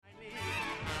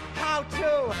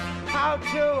you how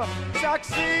to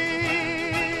succeed.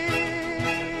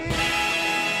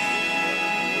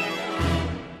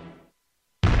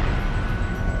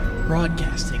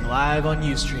 Broadcasting live on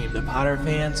Ustream to Potter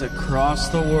fans across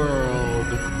the world.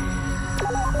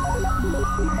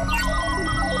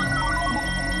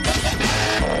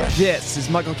 This is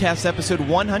MuggleCast episode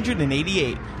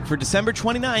 188 for December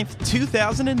 29th,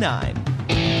 2009.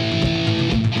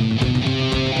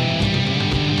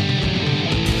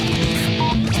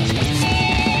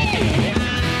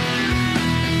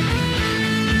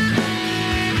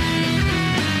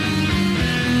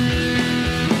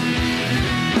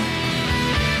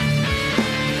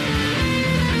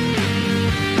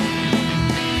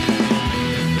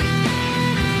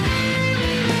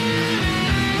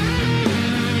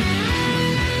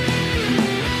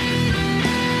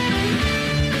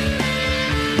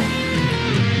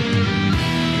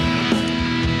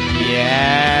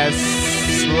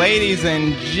 Ladies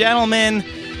and gentlemen,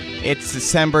 it's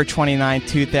December 29th,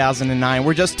 2009.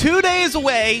 We're just 2 days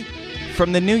away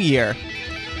from the new year.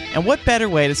 And what better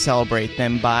way to celebrate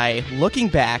than by looking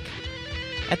back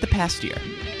at the past year?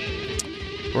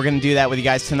 We're going to do that with you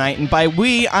guys tonight. And by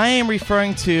we, I am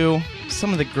referring to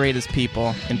some of the greatest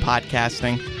people in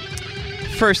podcasting.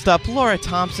 First up, Laura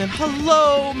Thompson.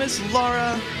 Hello, Miss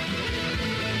Laura.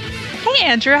 Hey,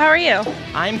 Andrew. How are you?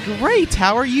 I'm great.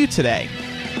 How are you today?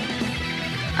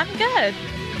 I'm good.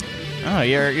 Oh,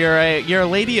 you're a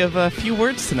lady of a few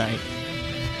words tonight.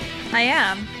 I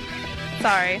am.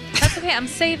 Sorry. That's okay. I'm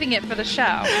saving it for the show.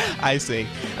 I see.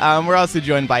 We're also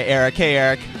joined by Eric. Hey,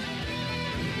 Eric.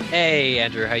 Hey,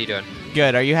 Andrew. How you doing?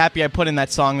 Good. Are you happy I put in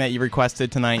that song that you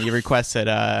requested tonight? You requested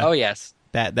oh, yes.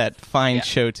 That fine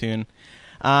show tune.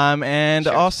 And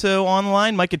sure. Also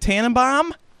online, Micah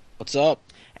Tannenbaum. What's up?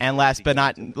 And last but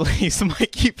not least,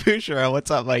 Mikey Pushero. What's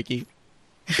up, Mikey?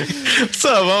 What's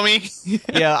up, homie?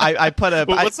 Yeah, I put a...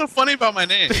 What's so funny about my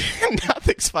name?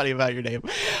 Nothing's funny about your name.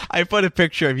 I put a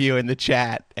picture of you in the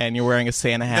chat, and you're wearing a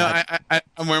Santa hat. No,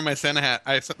 I'm wearing my Santa hat.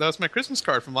 That was my Christmas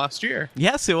card from last year.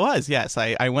 Yes, it was. Yes,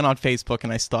 I went on Facebook,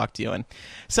 and I stalked you. And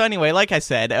so anyway, like I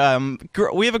said,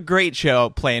 we have a great show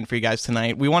planned for you guys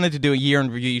tonight. We wanted to do a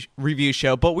year-in-review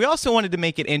show, but we also wanted to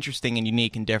make it interesting and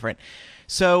unique and different.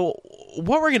 So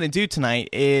what we're going to do tonight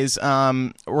is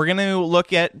we're going to look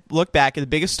back at the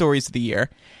biggest stories of the year,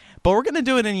 but we're going to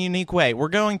do it in a unique way. We're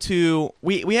going to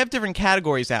we have different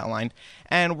categories outlined,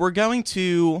 and we're going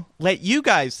to let you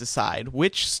guys decide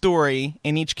which story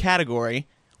in each category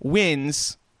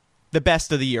wins the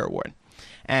Best of the Year award.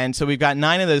 And so we've got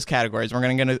 9 of those categories. We're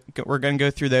going to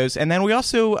go through those, and then we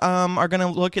also are going to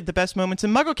look at the best moments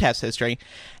in MuggleCast history,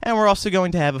 and we're also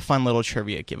going to have a fun little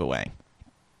trivia giveaway.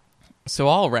 So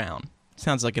all around,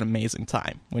 sounds like an amazing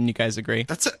time. Wouldn't you guys agree?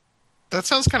 That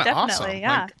sounds kind of awesome. Definitely,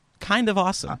 yeah. Kind of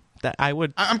awesome. That I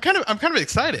would. I'm kind of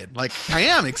excited. Like I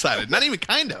am excited. Not even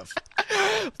kind of.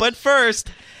 But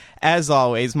first, as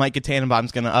always, Micah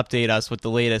Tannenbaum's going to update us with the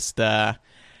latest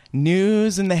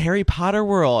news in the Harry Potter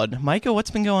world. Micah, what's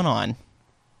been going on?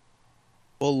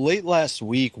 Well, late last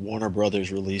week, Warner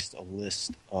Brothers released a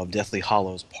list of Deathly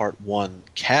Hallows Part 1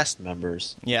 cast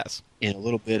members. Yes. In a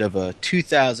little bit of a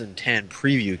 2010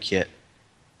 preview kit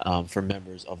for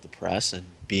members of the press. And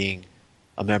being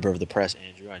a member of the press,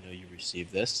 Andrew, I know you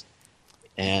received this.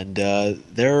 And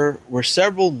there were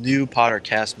several new Potter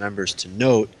cast members to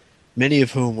note, many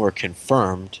of whom were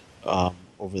confirmed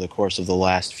over the course of the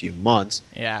last few months,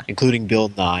 including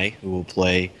Bill Nye, who will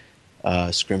play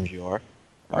Scrimgeour.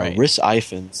 Right. Rhys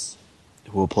Ifans,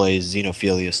 who will play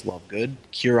Xenophilius Lovegood,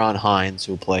 Kieran Hines,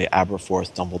 who will play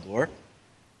Aberforth Dumbledore,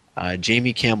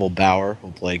 Jamie Campbell Bower, who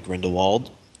will play Grindelwald,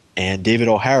 and David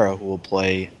O'Hara, who will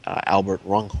play Albert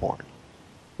Runcorn.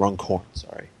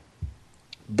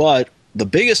 But the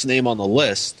biggest name on the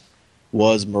list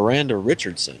was Miranda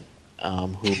Richardson,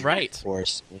 who, right. Of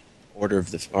course, Order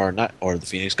of the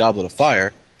Phoenix, Goblet of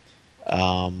Fire.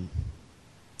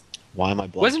 Why am I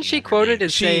blanking? Wasn't she quoted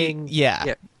as saying...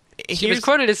 Yeah. She was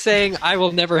quoted as saying, I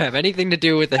will never have anything to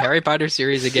do with the Harry Potter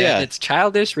series again. Yeah. It's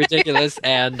childish, ridiculous,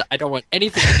 and I don't want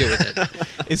anything to do with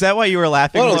it. Is that why you were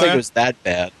laughing, I don't Laura? think it was that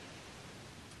bad.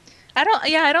 I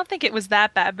don't think it was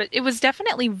that bad, but it was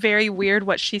definitely very weird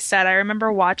what she said. I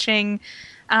remember watching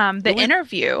the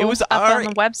interview it was up on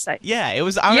the website. Yeah, it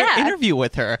was our interview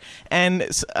with her. And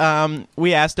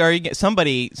we asked,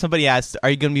 somebody asked, are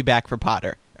you going to be back for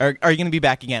Potter? Or are you going to be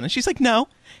back again? And she's like, no.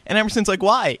 And Emerson's like,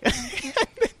 why?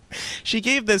 She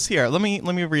gave this here. Let me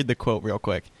read the quote real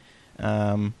quick. Is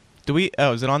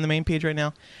it on the main page right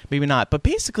now? Maybe not. But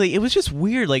basically, it was just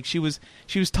weird. Like she was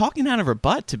talking out of her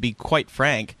butt, to be quite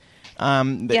frank.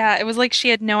 It was like she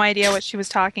had no idea what she was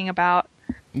talking about.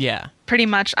 Yeah. Pretty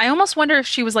much. I almost wonder if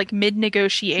she was like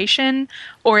mid-negotiation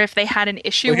or if they had an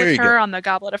issue Well, here with you her go. on the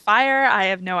Goblet of Fire. I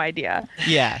have no idea.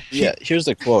 Yeah. Yeah, here's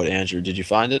the quote, Andrew. Did you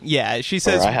find it? Yeah, she Or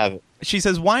says I have it. she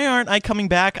says, "Why aren't I coming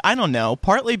back? I don't know.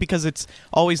 Partly because it's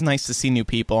always nice to see new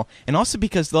people, and also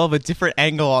because they'll have a different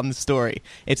angle on the story.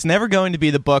 It's never going to be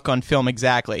the book on film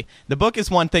exactly. The book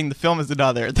is one thing, the film is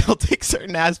another. They'll take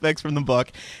certain aspects from the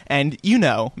book and,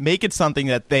 make it something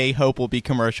that they hope will be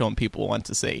commercial and people want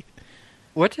to see."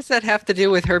 What does that have to do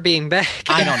with her being back?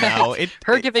 I don't know.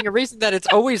 Her giving a reason that it's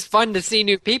always fun to see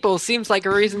new people seems like a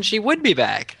reason she would be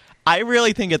back. I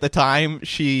really think at the time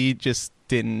she just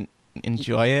didn't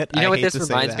enjoy it. You know I what hate this to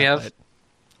say reminds me that, of?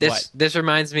 but- What? This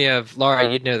reminds me of Laura.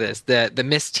 You'd know this. The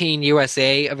Miss Teen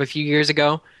USA of a few years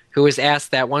ago, who was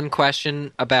asked that one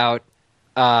question about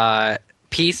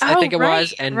peace. I think it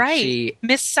was, and she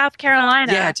Miss South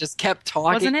Carolina. just kept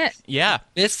talking. Wasn't it? Yeah.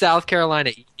 Miss South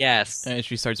Carolina? Yes. And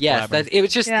she starts Yes. blabbering. It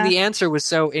was just Yeah. the answer was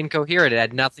so incoherent. It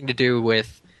had nothing to do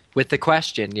with the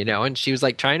question, and she was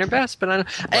like trying her best. But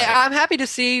I'm happy to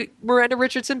see Miranda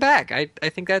Richardson back. I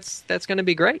think that's going to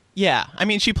be great. Yeah, I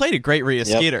mean, she played a great Rhea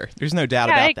Yep. Skeeter. There's no doubt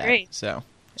Yeah, I about agree. that. So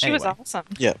She was anyway, awesome.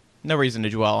 Yeah. no reason to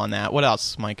dwell on that. What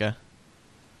else, Micah?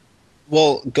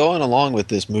 Well, going along with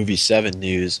this movie 7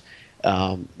 news,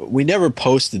 we never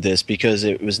posted this because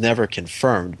it was never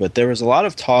confirmed, but there was a lot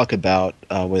of talk about,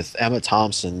 with Emma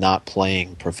Thompson not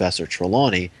playing Professor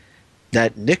Trelawney,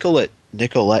 that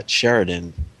Nicolette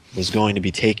Sheridan was going to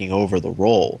be taking over the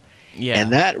role. Yeah,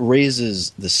 And that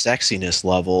raises the sexiness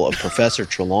level of Professor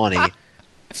Trelawney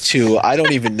to, I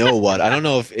don't even know what. I don't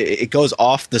know if it goes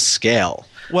off the scale.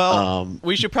 well,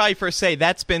 we should probably first say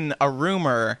that's been a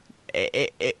rumor.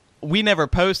 We never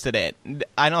posted it.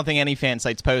 I don't think any fan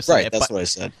sites posted Right, it. that's but, what I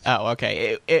said. Oh,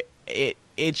 okay.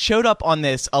 It showed up on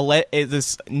this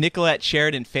Nicolette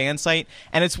Sheridan fan site,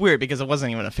 and it's weird because it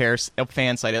wasn't even a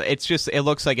fan site. It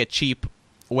looks like a cheap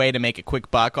way to make a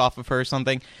quick buck off of her or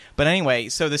something. But anyway,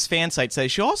 so this fan site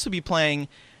says she'll also be playing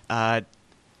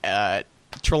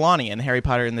Trelawney in Harry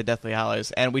Potter and the Deathly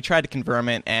Hallows, and we tried to confirm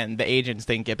it, and the agents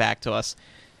didn't get back to us.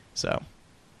 So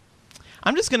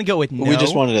I'm just gonna go with no. We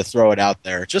just wanted to throw it out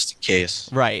there, just in case.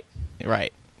 Right.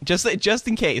 Just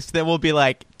in case, then we'll be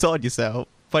like, "Told you so."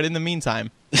 But in the meantime,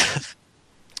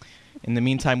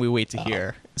 we wait to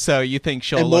hear. So you think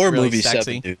she'll And look more really movie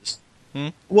sexy? 7 news. Hmm?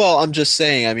 Well, I'm just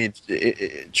saying. I mean,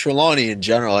 Trelawney in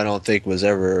general, I don't think was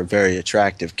ever a very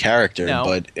attractive character. No.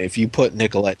 But if you put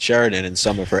Nicolette Sheridan and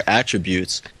some of her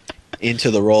attributes into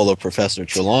the role of Professor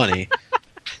Trelawney,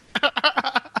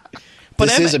 But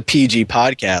this is a PG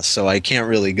podcast, so I can't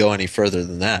really go any further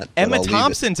than that. but Emma I'll leave it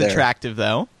Thompson's there. attractive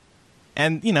though,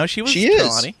 and she was She is.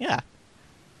 Trelawney. Yeah.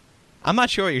 I'm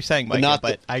not sure what you're saying, Micah, not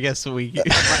but I guess we.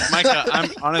 Micah, I'm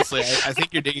honestly, I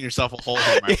think you digging yourself a hole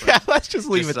here, my yeah, friend. let's just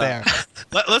leave Just, it there.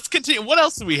 Let's continue. What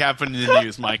else do we have in the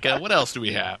news, Micah? What else do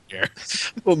we have here?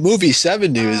 Well, movie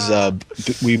 7 news,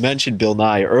 we mentioned Bill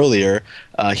Nye earlier.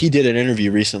 He did an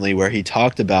interview recently where he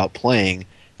talked about playing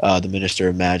the Minister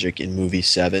of Magic in movie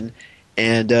 7.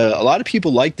 And a lot of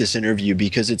people liked this interview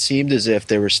because it seemed as if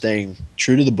they were staying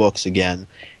true to the books again,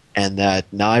 and that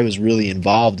Nye was really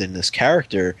involved in this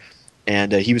character.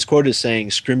 And he was quoted as saying,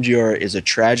 "Scrimgeour is a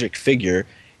tragic figure.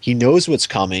 He knows what's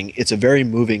coming. It's a very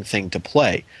moving thing to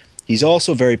play. He's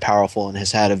also very powerful and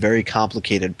has had a very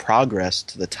complicated progress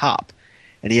to the top.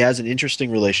 And he has an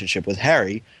interesting relationship with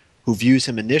Harry, who views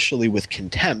him initially with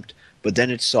contempt, but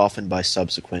then it's softened by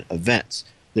subsequent events.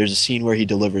 There's a scene where he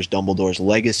delivers Dumbledore's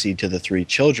legacy to the 3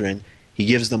 children. He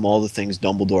gives them all the things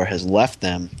Dumbledore has left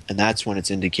them, and that's when it's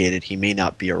indicated he may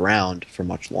not be around for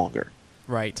much longer."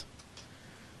 Right.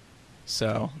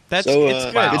 So it's So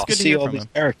good. wow. It's good to see hear all from these him.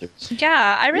 characters.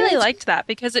 Yeah, I really liked that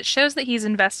because it shows that he's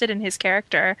invested in his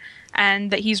character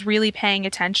and that he's really paying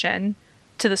attention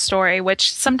to the story,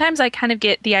 which sometimes I kind of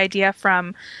get the idea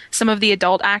from some of the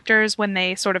adult actors when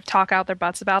they sort of talk out their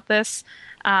butts about this,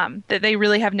 that they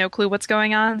really have no clue what's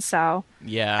going on. So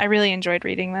Yeah. I really enjoyed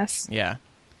reading this. Yeah.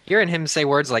 Hearing him say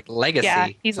words like legacy, Yeah,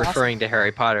 he's referring to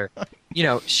Harry Potter,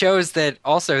 shows that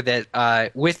also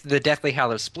that with the Deathly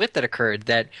Hallows split that occurred,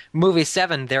 that movie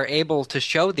 7, they're able to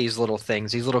show these little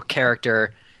things, these little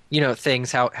character,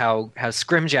 things, how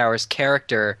Scrimgeour's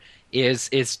character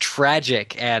is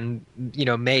tragic and,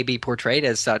 may be portrayed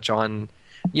as such on,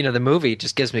 the movie.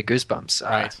 Just gives me goosebumps.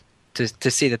 Right.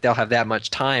 To see that they'll have that much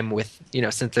time with,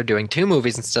 since they're doing 2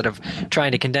 movies instead of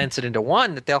trying to condense it into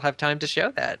 1, that they'll have time to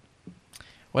show that.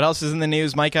 What else is in the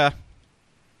news, Micah?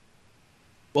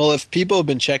 Well, if people have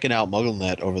been checking out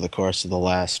MuggleNet over the course of the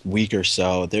last week or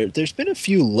so, there's been a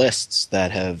few lists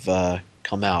that have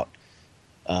come out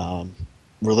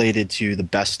related to the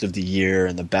best of the year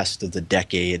and the best of the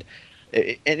decade.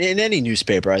 in any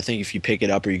newspaper, I think if you pick it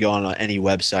up or you go on any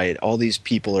website, all these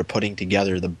people are putting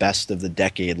together the best of the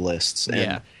decade lists.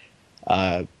 And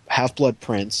Half-Blood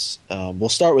Prince, we'll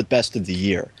start with best of the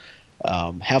year.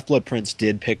 Half-Blood Prince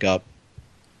did pick up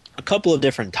a couple of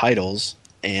different titles,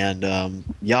 and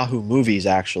Yahoo Movies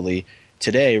actually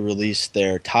today released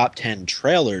their top 10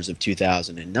 trailers of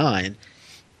 2009.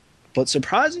 But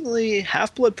surprisingly,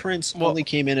 Half-Blood Prince only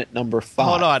came in at number 5.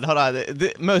 Hold on.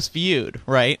 The most viewed,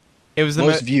 right? It was the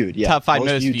most viewed, yeah. Top 5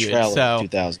 most viewed. Trailer so, of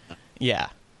 2009. Yeah.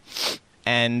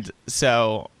 And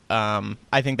so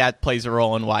I think that plays a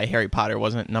role in why Harry Potter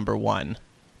wasn't number 1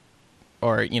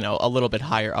 or, a little bit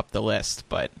higher up the list.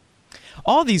 But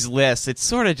all these lists, it's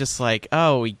sort of just like,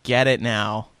 oh, we get it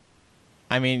now.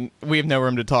 I mean, we have no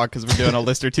room to talk because we're doing a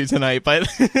list or two tonight, but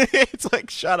it's like,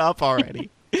 shut up already.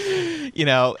 And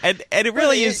it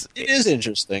really is. It is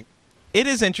interesting. It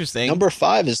is interesting. Number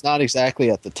 5 is not exactly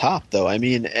at the top, though. I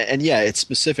mean, and yeah, it's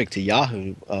specific to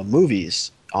Yahoo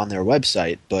Movies on their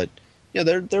website, but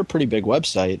they're a pretty big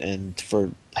website, and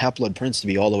for Half-Blood Prince to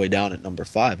be all the way down at number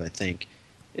 5, I think,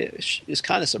 is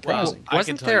kind of surprising. Well, I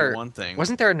can tell you one thing.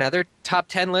 Wasn't there another top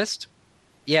 10 list?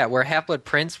 Yeah, where Half-Blood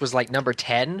Prince was like number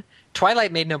 10.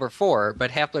 Twilight made number 4,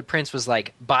 but Half-Blood Prince was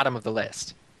like bottom of the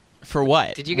list. For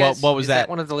what? Did you guys? What was is that?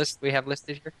 One of the lists we have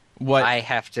listed here? What? I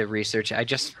have to research it. I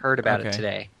just heard about it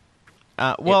today.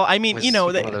 Well, I mean,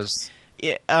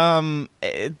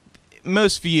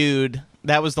 most viewed.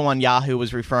 That was the one Yahoo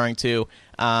was referring to.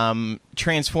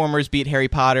 Transformers beat Harry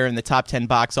Potter in the top 10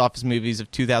 box office movies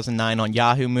of 2009 on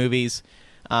Yahoo Movies.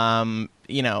 Mike.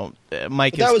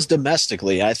 But that was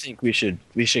domestically. I think we should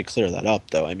clear that up,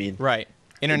 though. I mean, right.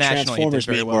 Internationally, Transformers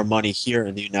made more money here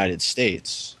in the United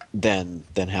States than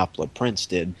Half-Blood Prince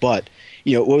did. But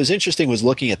what was interesting was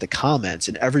looking at the comments,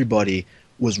 and everybody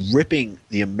was ripping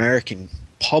the American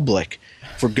public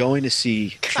for going to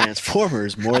see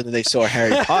Transformers more than they saw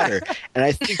Harry Potter. And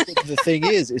I think that the thing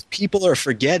is people are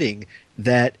forgetting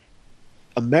that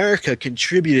America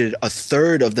contributed a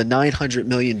third of the $900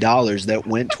 million that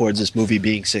went towards this movie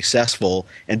being successful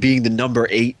and being the number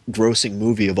 8 grossing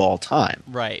movie of all time.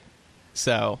 Right.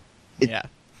 So, yeah.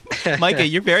 Micah,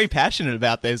 you're very passionate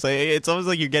about this. It's almost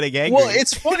like you're getting angry. Well,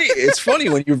 it's funny. It's funny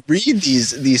when you read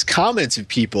these comments of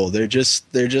people. They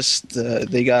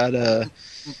got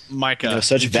Micah,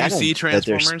 such did venom you see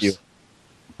Transformers?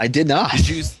 I did not. Did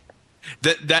you?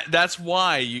 That's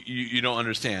why you don't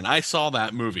understand. I saw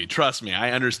that movie. Trust me,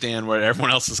 I understand where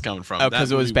everyone else is coming from. Oh,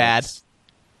 because it was bad.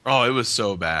 It was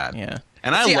so bad. Yeah.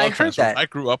 And I love Transformers. I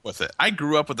grew up with it. I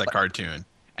grew up with that cartoon.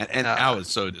 And I was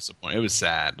so disappointed. It was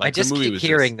sad. I just keep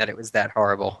hearing that it was that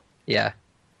horrible. Yeah.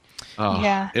 Oh,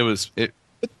 yeah. It was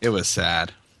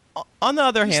sad. On the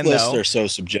other hand, lists though, are so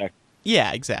subjective.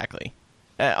 Yeah, exactly.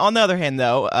 On the other hand,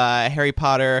 though, Harry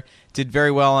Potter did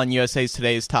very well on USA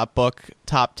Today's top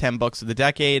 10 books of the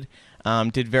decade.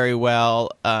 Did very well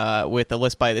with a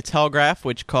list by The Telegraph,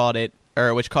 which called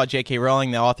J.K. Rowling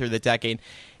the author of the decade.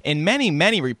 In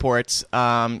many reports,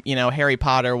 Harry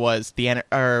Potter was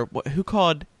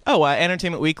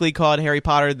Entertainment Weekly called Harry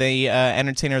Potter the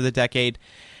entertainer of the decade,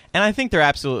 and I think they're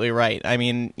absolutely right. I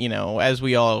mean, as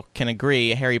we all can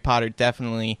agree, Harry Potter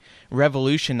definitely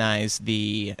revolutionized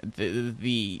the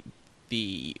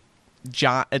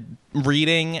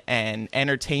reading and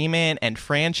entertainment and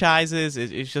franchises.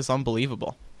 It's just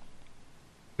unbelievable.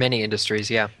 Many industries,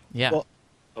 yeah. Yeah. Well,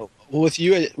 with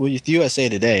USA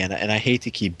Today, and I hate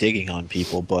to keep digging on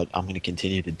people, but I'm going to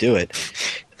continue to do it.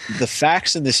 The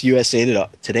facts in this USA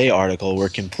Today article were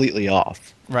completely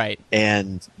off. Right.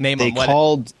 And they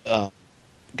called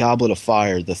Goblet of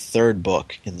Fire the 3rd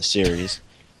book in the series,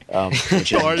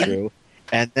 which isn't true.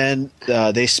 And then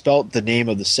they spelt the name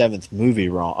of the 7th movie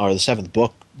wrong, or the 7th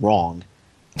book wrong.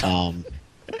 And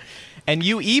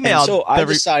you emailed. And so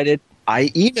I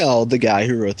emailed the guy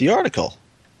who wrote the article.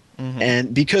 Mm-hmm.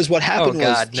 And because what happened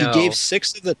was he gave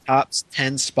 6 of the top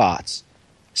 10 spots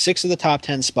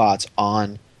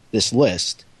on this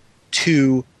list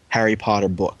to Harry Potter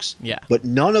books. Yeah. But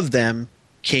none of them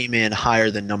came in higher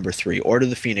than number 3. Order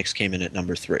of the Phoenix came in at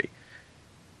number 3.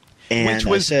 And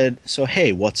I said, so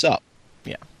hey, what's up?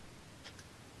 Yeah.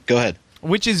 Go ahead.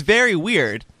 Which is very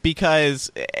weird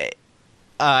because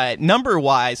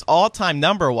number-wise, all-time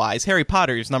number-wise, Harry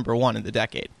Potter is number 1 in the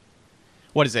decade.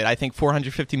 What is it? I think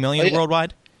 450 million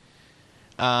worldwide.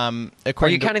 Are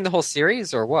you counting the whole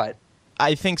series or what?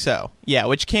 I think so. Yeah,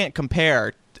 which can't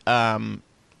compare.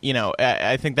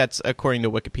 I think that's according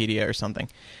to Wikipedia or something.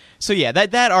 So yeah,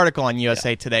 that article on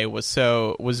USA Today was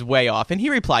way off, and he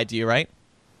replied to you, right?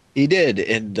 He did,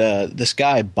 and this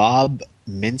guy Bob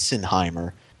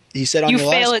Minsenheimer, He said on You your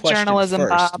fail last at question journalism,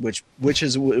 first, Bob. which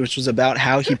was about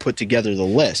how he put together the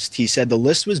list. He said the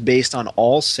list was based on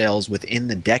all sales within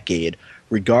the decade,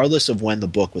 regardless of when the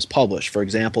book was published. For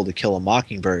example, To Kill a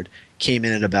Mockingbird came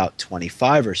in at about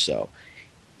 25 or so.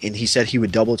 And he said he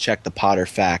would double check the Potter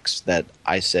facts that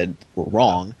I said were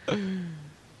wrong.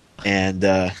 And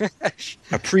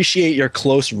appreciate your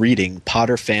close reading.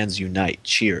 Potter fans unite.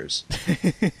 Cheers.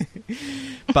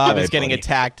 Bob is right, getting buddy.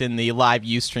 attacked in the live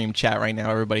Ustream chat right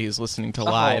now. Everybody who's listening to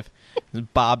live.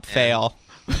 BobFail.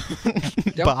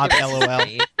 Don't Bob give us LOL.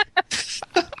 hate.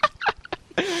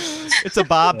 It's a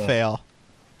Bob fail.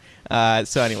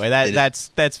 So anyway,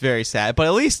 that's very sad. But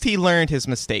at least he learned his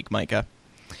mistake, Micah.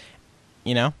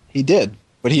 You know? He did,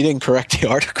 but he didn't correct the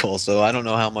article, so I don't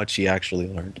know how much he actually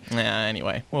learned. Yeah.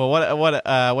 Anyway, well,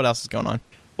 what else is going on?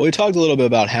 Well, we talked a little bit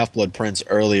about Half-Blood Prince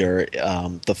earlier.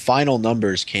 The final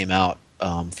numbers came out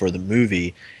for the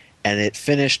movie, and it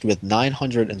finished with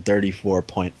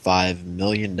 $934.5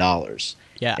 million.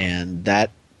 Yeah. And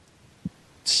that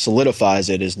solidifies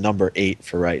it as number 8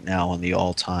 for right now on the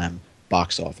all-time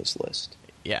box office list.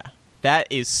 Yeah. That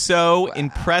is so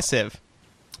impressive.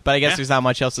 But I guess there's not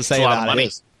much else to say a lot of about money.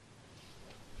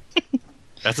 it.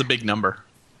 That's a big number.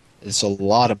 It's a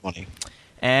lot of money.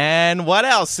 And what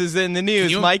else is in the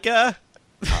news, Micah?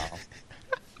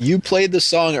 You played the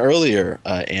song earlier,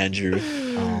 Andrew,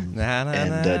 Na-na-na.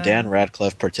 and Dan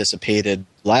Radcliffe participated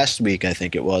last week, I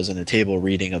think it was, in a table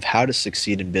reading of How to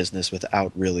Succeed in Business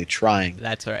Without Really Trying.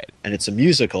 That's right. And it's a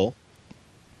musical.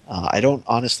 I don't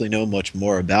honestly know much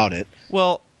more about it.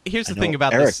 Well, here's the I know thing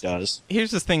about Eric this. does. Here's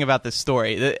the thing about this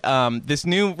story. This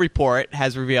new report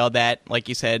has revealed that, like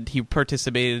you said, he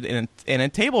participated in a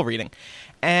table reading,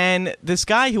 and this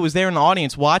guy who was there in the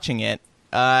audience watching it,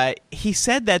 he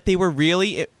said that they were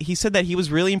really. He said that he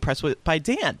was really impressed by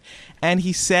Dan, and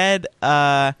he said,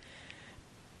 "There's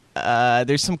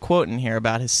some quote in here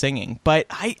about his singing." But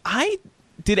I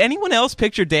did anyone else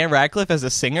picture Dan Radcliffe as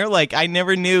a singer? Like, I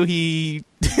never knew he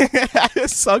had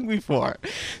sung before.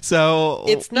 So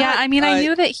It's not. Yeah, I mean, I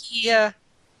knew that he Yeah.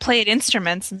 played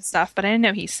instruments and stuff, but I didn't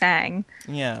know he sang.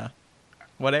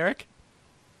 What, Eric?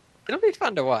 It'll be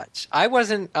fun to watch. I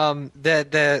wasn't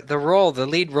the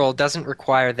lead role doesn't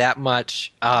require that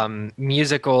much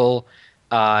musical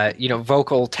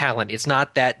vocal talent. It's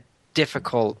not that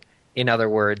difficult, in other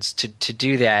words, to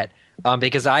do that.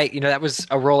 Because that was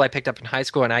a role I picked up in high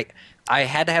school, and I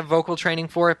had to have vocal training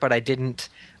for it, but I didn't.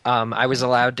 I was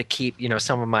allowed to keep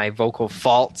some of my vocal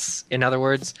faults, in other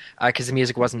words, because the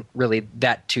music wasn't really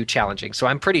that too challenging. So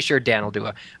I'm pretty sure Dan will do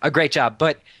a great job.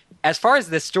 But as far as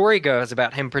this story goes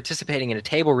about him participating in a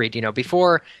table read,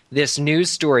 before this news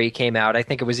story came out, I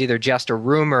think it was either just a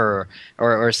rumor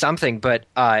or something. But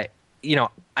I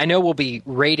know we'll be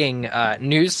rating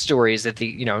news stories at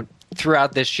the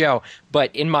throughout this show,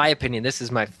 but in my opinion, this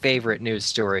is my favorite news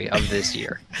story of this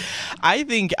year. I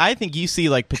think you see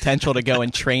like potential to go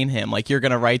and train him. Like, you're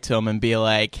gonna write to him and be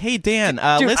like, "Hey Dan,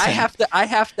 Dude, listen, I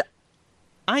have to.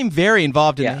 I'm very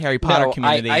involved in the Harry Potter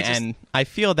community, I just- and I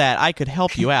feel that I could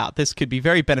help you out. This could be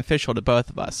very beneficial to both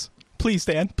of us. Please,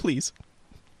 Dan, please."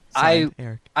 Signed,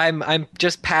 Eric. I'm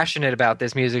just passionate about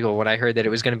this musical. When I heard that it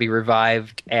was going to be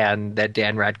revived and that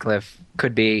Dan Radcliffe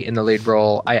could be in the lead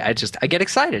role, I get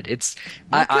excited. It's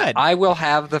Well, good. I will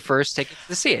have the first ticket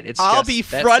to see it. I'll be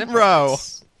that front simple. row.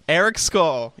 It's- Eric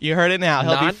Skull, you heard it now.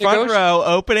 He'll be front Non-negotiable. row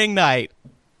opening night,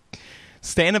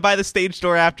 standing by the stage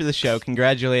door after the show,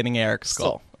 congratulating Eric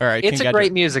Skull. All right, It's a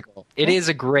great musical. It is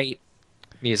a great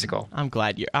musical, I'm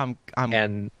glad you're.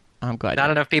 I'm glad. not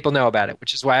enough people know about it,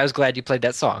 which is why I was glad you played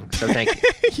that song. So thank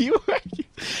you.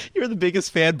 You're the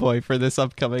biggest fanboy for this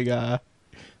upcoming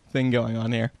thing going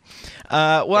on here.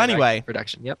 Well, anyway,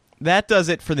 Production. Yep. that does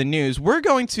it for the news. We're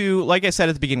going to, like I said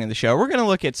at the beginning of the show, we're going to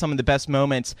look at some of the best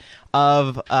moments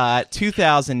of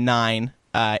 2009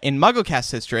 in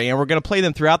MuggleCast history, and we're going to play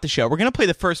them throughout the show. We're going to play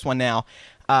the first one now.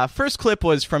 First clip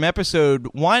was from episode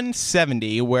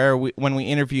 170, when we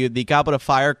interviewed the Goblet of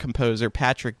Fire composer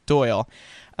Patrick Doyle.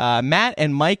 Matt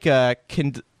and Micah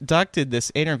conducted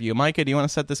this interview. Micah, do you want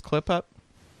to set this clip up?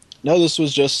 No, this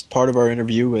was just part of our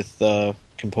interview with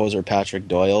composer Patrick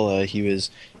Doyle. He was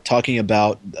talking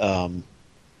about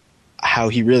how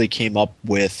he really came up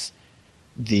with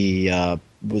the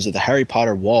Harry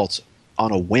Potter waltz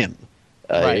on a whim.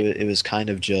 Right. It was kind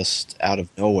of just out of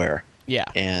nowhere. Yeah.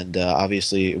 And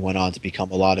obviously it went on to become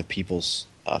a lot of people's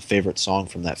favorite song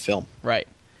from that film. Right.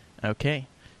 Okay.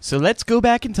 So let's go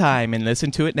back in time and listen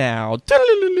to it now.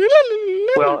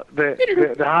 Well, the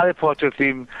Harry Potter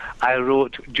theme I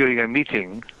wrote during a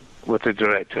meeting with the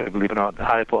director, believe it or not,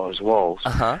 Harry Potter's walls.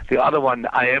 Uh-huh. The other one,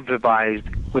 I improvised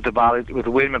with the ballad, with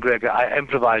Wayne McGregor. I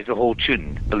improvised the whole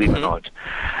tune, believe it or not.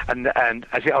 And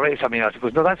I said, I'll write something else. He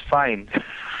goes, no, that's fine.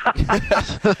 So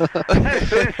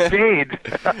it stayed.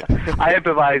 I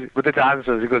improvised with the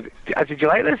dancers. He goes, I said, "Do you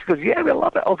like this?" He goes, "Yeah, we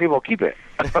love it." "Okay, we'll keep it."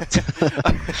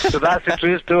 So that's a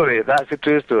true story. That's a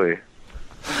true story.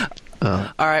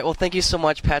 All right. Well, thank you so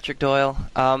much, Patrick Doyle.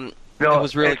 No, it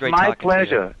was really great talking to you.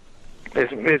 to you.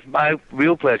 It's my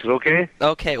real pleasure, okay?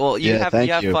 Okay, well, you have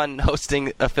thank you. fun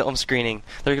hosting a film screening.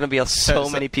 There are going to be so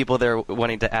many people there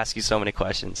wanting to ask you so many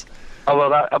questions. Oh,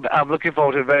 well, I'm looking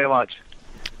forward to it very much.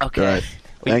 Okay. Right.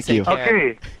 Well, Thank you. take care.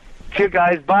 Okay. Cheers,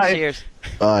 guys. Bye. Cheers.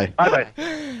 Bye.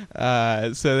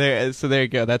 Bye-bye. So there you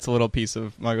go. That's a little piece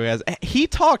of Muggle Guys. He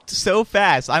talked so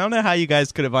fast. I don't know how you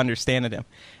guys could have understood him.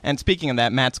 And speaking of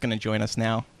that, Matt's going to join us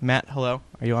now. Matt, hello.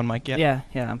 Are you on mic yet? Yeah,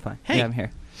 I'm fine. Hey. Yeah, I'm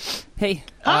here. Hey.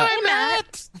 Hi,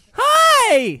 Matt.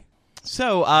 Hi!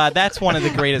 So that's one of the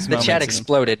greatest The moments chat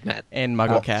exploded, Matt. in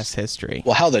MuggleCast history.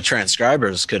 Well, how the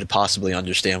transcribers could possibly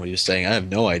understand what he was saying, I have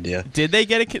no idea. Did they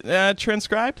get it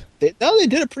transcribed? They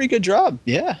did a pretty good job.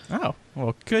 Yeah. Oh,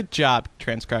 well, good job,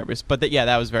 transcribers. But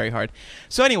that was very hard.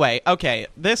 So anyway, okay,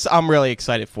 this I'm really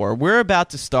excited for. We're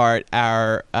about to start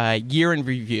our year in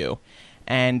review.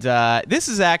 And this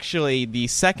is actually the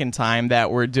second time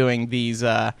that we're doing these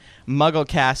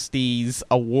MuggleCasties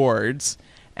awards.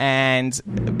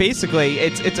 And basically,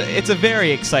 it's a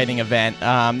very exciting event.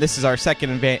 This is our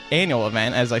second annual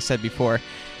event, as I said before.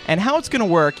 And how it's going to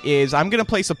work is I'm going to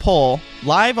place a poll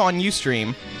live on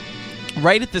Ustream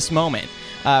right at this moment.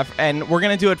 And we're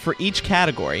going to do it for each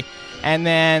category. And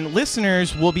then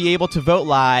listeners will be able to vote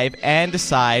live and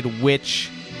decide which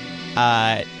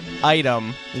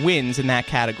item wins in that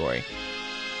category.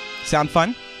 Sound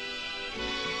fun?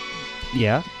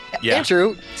 Yeah. Yeah.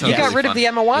 Andrew, Sounds you got really rid fun. of the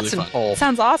Emma Watson Really fun. poll.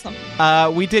 Sounds awesome.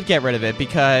 We did get rid of it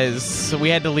because we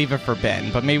had to leave it for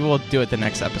Ben, but maybe we'll do it the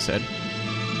next episode.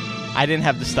 I didn't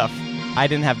have the stuff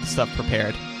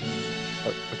prepared.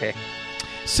 Oh, okay.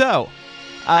 So,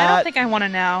 I don't think I want to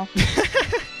know.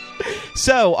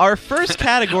 so our first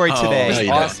category Oh, today no,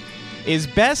 you Awesome. is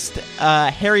Best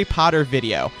Harry Potter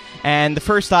Video. And the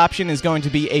first option is going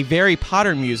to be a Harry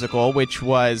Potter musical, which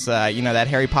was, that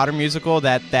Harry Potter musical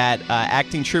that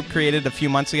acting troupe created a few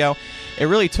months ago. It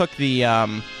really took the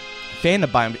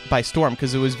fandom by storm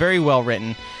because it was very well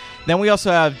written. Then we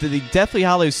also have the Deathly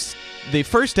Hallows, the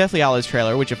first Deathly Hallows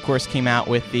trailer, which of course came out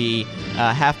with the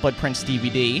Half-Blood Prince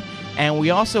DVD. And we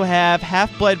also have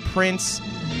Half-Blood Prince,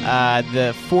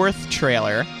 the fourth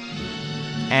trailer.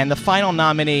 And the final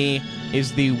nominee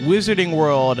is the Wizarding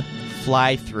World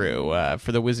fly-through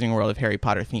for the Wizarding World of Harry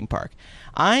Potter theme park.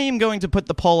 I am going to put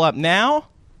the poll up now,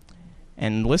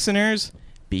 and listeners,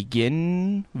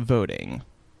 begin voting.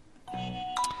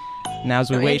 Now, as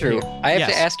we wait Andrew, here, I have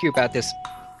yes. to ask you about this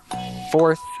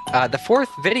fourth. The fourth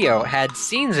video had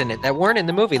scenes in it that weren't in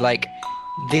the movie, like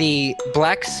the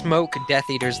black smoke Death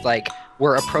Eaters, like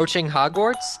were approaching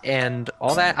Hogwarts and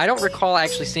all that. I don't recall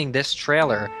actually seeing this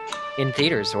trailer in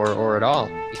theaters or at all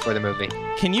before the movie.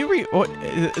 Can you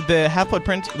the Half-Blood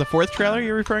Prince, the fourth trailer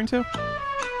you're referring to?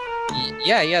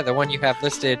 Yeah, the one you have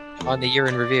listed on the year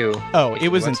in review. Oh, it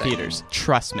was in website. theaters.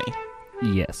 Trust me.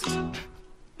 Yes.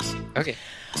 Okay.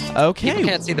 Okay. People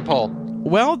can't see the poll.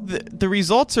 Well, the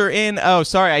results are in. Oh,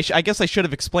 sorry. I guess I should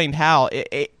have explained how.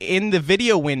 In the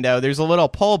video window, there's a little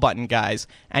poll button, guys,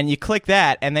 and you click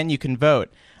that, and then you can vote.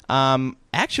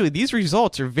 Actually, these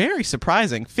results are very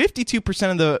surprising.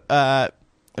 52% of the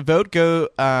vote go.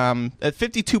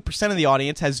 52% of the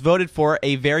audience has voted for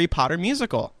a Harry Potter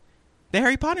musical. The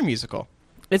Harry Potter musical.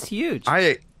 It's huge.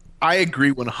 I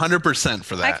agree 100%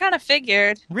 for that. I kind of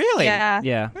figured. Really? Yeah.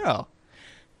 Yeah. Oh.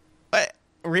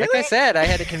 Really? Like I said, I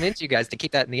had to convince you guys to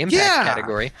keep that in the impact Yeah.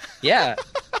 category. Yeah,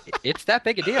 it's that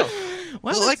big a deal.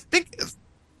 Well,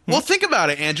 think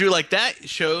about it, Andrew. Like, that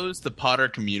shows the Potter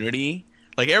community.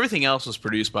 Like, everything else was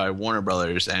produced by Warner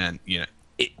Brothers, and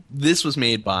this was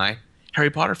made by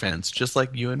Harry Potter fans, just like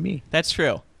you and me. That's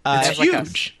true. It's like us.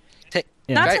 huge.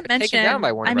 Not to Taken mention, down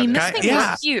by Warner I mean, this Brothers. thing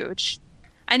Yeah. was huge.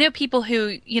 I know people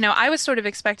who, I was sort of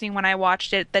expecting when I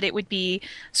watched it that it would be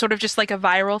sort of just like a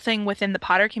viral thing within the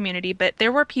Potter community, but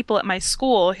there were people at my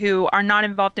school who are not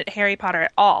involved in Harry Potter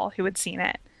at all who had seen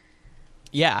it.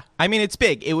 Yeah, I mean it's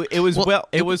big. It was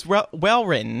well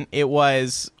written. It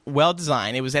was well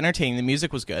designed. It was entertaining. The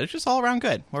music was good. It's just all around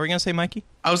good. What were we gonna say, Mikey?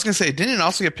 I was going to say, didn't it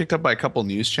also get picked up by a couple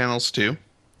news channels, too?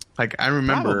 Like, I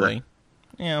remember... Probably.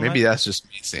 Yeah, Maybe that's just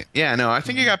me saying. Yeah, no, I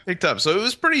think it got picked up. So it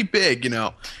was pretty big,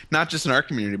 not just in our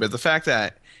community, but the fact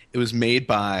that it was made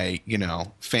by,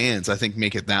 fans, I think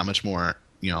make it that much more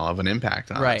of an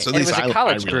impact on Right. it. So at And it least was a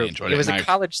college really group. enjoyed It was and a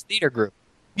college theater group.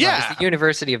 Yeah. It was the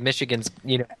University of Michigan's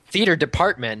theater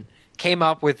department came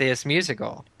up with this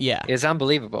musical. Yeah. It's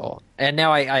unbelievable. And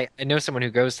now I know someone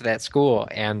who goes to that school,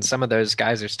 and some of those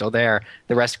guys are still there.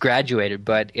 The rest graduated,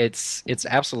 but it's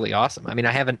absolutely awesome. I mean,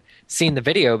 I haven't seen the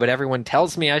video, but everyone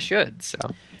tells me I should. So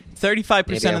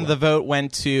 35% of the vote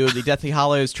went to the Deathly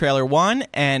Hallows trailer 1,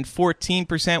 and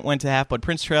 14% went to Half-Blood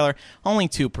Prince trailer. Only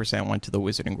 2% went to the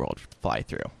Wizarding World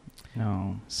fly-through.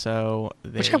 No. So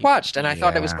which I watched, and I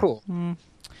thought it was cool.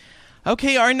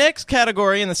 Okay, our next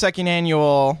category in the second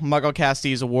annual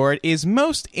Mugglecasties Award is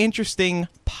Most Interesting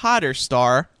Potter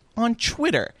Star on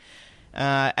Twitter.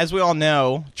 As we all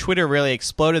know, Twitter really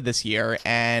exploded this year,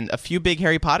 and a few big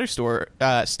Harry Potter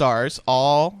stars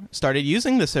all started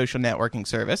using the social networking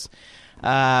service.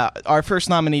 Our first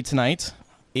nominee tonight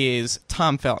is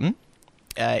Tom Felton,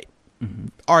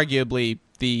 arguably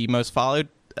the most followed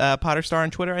Potter star on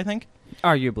Twitter, I think.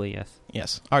 Arguably, yes.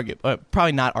 Yes,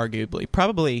 probably not arguably,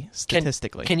 probably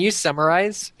statistically. Can you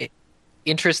summarize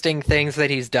interesting things that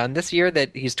he's done this year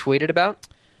that he's tweeted about?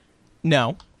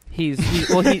 No. He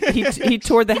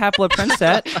toured the Half-Blood Prince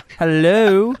set.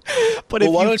 Hello. But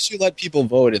Well, why don't you let people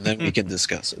vote and then we can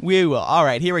discuss it? We will. All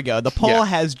right, here we go. The poll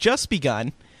has just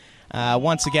begun.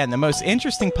 Once again, the most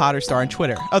interesting Potter star on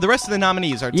Twitter. Oh, the rest of the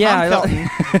nominees are Tom Felton,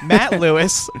 Matt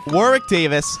Lewis, Warwick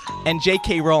Davis, and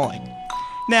J.K. Rowling.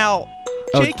 Now,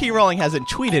 J.K. Rowling hasn't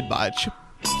tweeted much,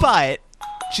 but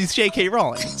she's J.K.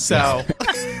 Rowling, so...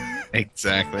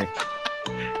 Exactly.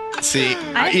 See,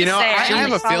 I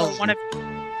have a feeling...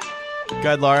 Go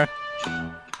ahead, Laura.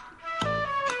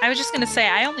 I was just going to say,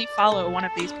 I only follow one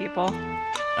of these people.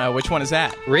 Which one is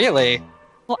that? Really?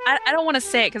 Well, I don't want to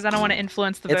say it because I don't want to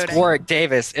influence the It's voting. Warwick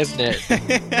Davis, isn't it?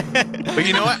 But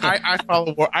you know what?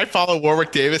 I follow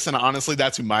Warwick Davis, and honestly,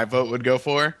 that's who my vote would go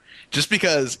for. Just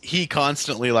because he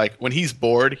constantly, like, when he's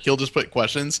bored, he'll just put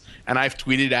questions, and I've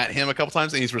tweeted at him a couple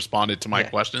times, and he's responded to my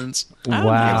questions.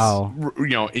 Wow.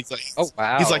 He's like, Oh,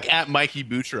 wow. He's like at Mikey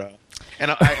Butra,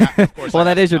 and I of course, Well,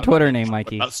 that is your Twitter name,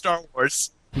 Mikey. About Star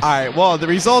Wars. All right, well, the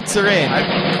results are in.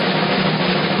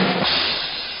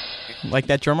 Like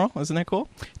that drum roll? Isn't that cool?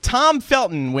 Tom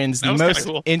Felton wins the most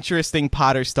interesting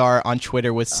Potter star on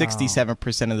Twitter with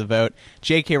 67% of the vote.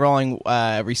 J.K. Rowling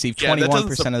received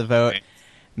 21% of the vote.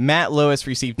 Matt Lewis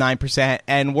received 9%,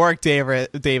 and Warwick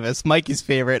Davis, Mikey's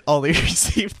favorite, only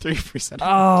received 3%.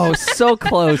 Oh, so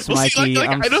close, Well, Mikey.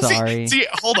 I'm sorry. See,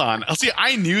 hold on.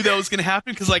 I knew that was going to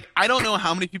happen because, I don't know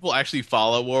how many people actually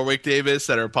follow Warwick Davis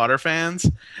that are Potter fans.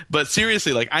 But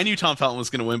seriously, I knew Tom Felton was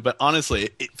going to win. But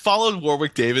honestly, it followed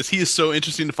Warwick Davis. He is so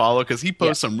interesting to follow because he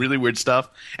posts some really weird stuff.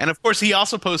 And of course, he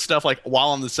also posts stuff while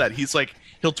on the set.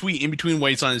 He'll tweet in between while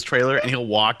he's on his trailer, and he'll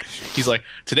walk. He's like,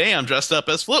 "Today I'm dressed up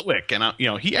as Flitwick," and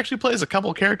he actually plays a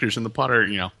couple characters in the Potter,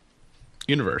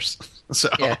 universe. So,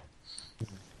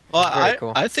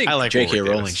 well, I think I like J.K.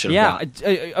 Warwick Rowling Davis. should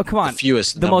have come on. the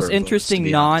fewest The most number of votes, interesting to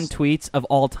be honest. non-tweets of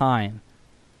all time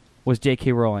was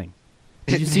J.K. Rowling.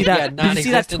 Did you see that? Yeah, did you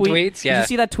see that non-existent tweet? tweets? Yeah. Did you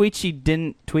see that tweet she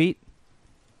didn't tweet?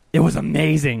 It was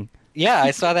amazing. Yeah, I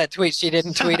saw that tweet. She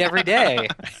didn't tweet every day.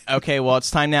 Okay, well,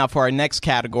 it's time now for our next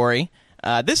category.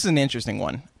 This is an interesting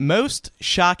one. Most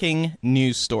shocking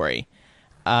news story.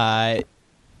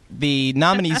 The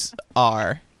nominees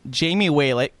are Jamie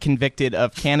Whalett, convicted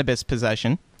of cannabis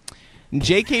possession.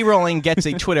 J.K. Rowling gets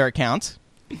a Twitter account.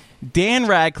 Dan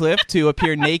Radcliffe to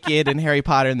appear naked in Harry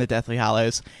Potter and the Deathly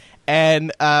Hallows.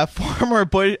 And a former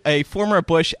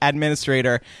Bush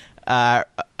administrator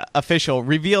official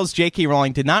reveals J.K.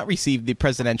 Rowling did not receive the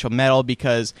Presidential Medal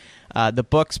because the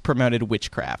books promoted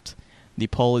witchcraft. The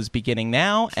poll is beginning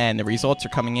now, and the results are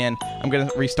coming in. I'm going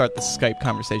to restart the Skype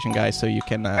conversation, guys, so you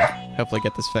can hopefully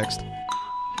get this fixed.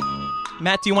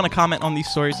 Matt, do you want to comment on these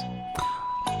stories?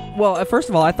 Well, first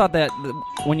of all, I thought that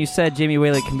when you said Jamie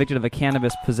Whalett convicted of a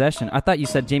cannabis possession, I thought you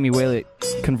said Jamie Whalett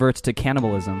converts to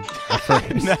cannibalism at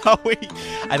first. No,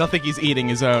 I don't think he's eating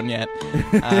his own yet.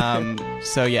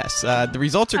 So, yes, the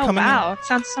results are coming in. Wow, it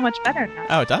sounds so much better now.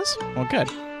 Oh, it does? Well, good.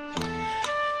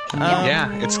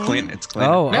 Yeah, it's clean. It's clean.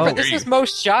 Remember, this is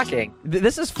most shocking.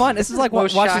 This is fun. This is like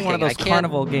most watching one of shocking. those I can't-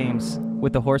 carnival games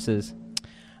with the horses.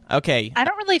 Okay. I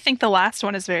don't really think the last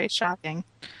one is very shocking.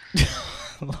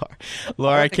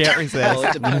 Laura, I can't resist. Well,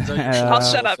 it depends on your I'll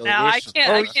shut up now. I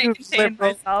can't you contain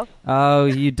liberal. myself. Oh,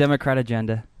 you Democrat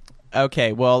agenda.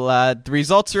 Okay, well, the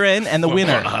results are in, and the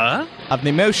winner of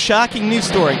the most shocking news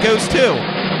story goes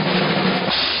to...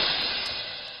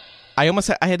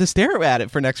 I had to stare at it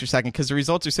for an extra second because the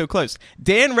results are so close.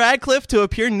 Dan Radcliffe to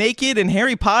appear naked in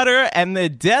Harry Potter and the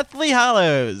Deathly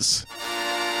Hallows.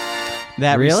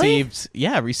 That Really?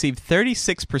 received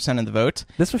 36% of the vote.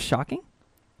 This was shocking?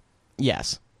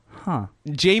 Yes. Huh.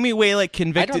 Jamie Whalett,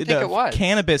 convicted think it of was.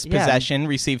 cannabis Yeah. possession,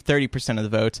 received 30% of the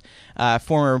vote.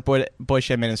 Former Bush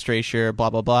administrator,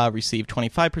 blah, blah, blah, received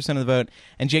 25% of the vote.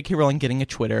 And J.K. Rowling, getting a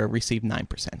Twitter, received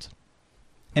 9%.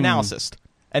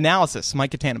 Analysis,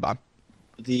 Mike Tannenbaum.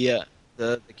 The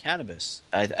cannabis.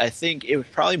 I think it was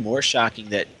probably more shocking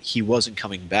that he wasn't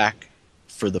coming back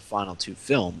for the final 2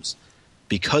 films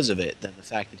because of it than the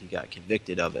fact that he got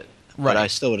convicted of it. Right. But I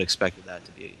still would have expected that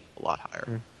to be a lot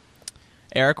higher.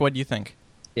 Eric, what do you think?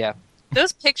 Yeah.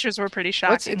 Those pictures were pretty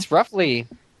shocking. It's roughly.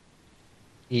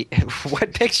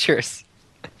 What pictures?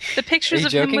 The pictures Are you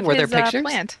of him joking? with Were there his pictures?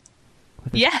 plant.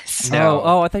 Yes. No.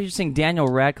 Oh, I thought you were saying Daniel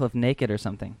Radcliffe naked or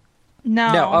something.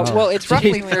 No. No, well, it's Jeez.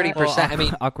 roughly 30%. I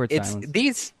mean, Awkward it's silence.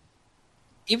 these.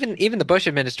 Even the Bush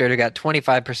administrator got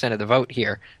 25% of the vote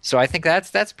here, so I think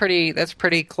that's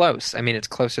pretty close. I mean, it's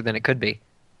closer than it could be.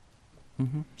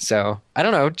 Mm-hmm. So I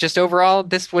don't know. Just overall,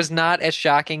 this was not as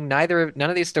shocking. None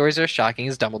of these stories are as shocking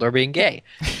as Dumbledore being gay,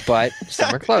 but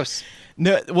some are close.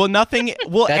 No, well, nothing.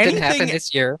 Will That anything? didn't happen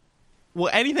this year. Will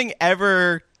anything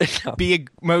ever No. be a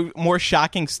more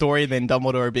shocking story than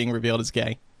Dumbledore being revealed as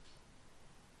gay?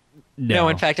 No,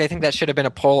 in fact, I think that should have been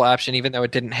a poll option, even though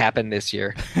it didn't happen this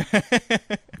year.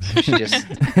 You should just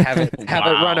have it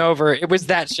run over. It was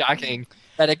that shocking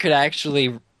that it could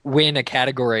actually win a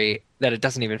category that it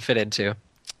doesn't even fit into.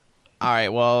 All right.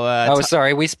 Well.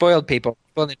 Sorry, we spoiled people.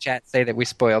 People in the chat say that we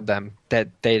spoiled them, that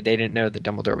they didn't know that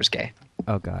Dumbledore was gay.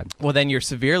 Oh, God. Well, then you're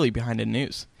severely behind in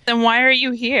news. Then why are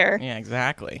you here? Yeah,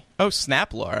 exactly. Oh,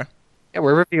 snap, Laura. Yeah,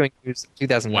 we're reviewing news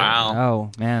 2009. Wow.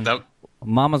 Oh, man. That-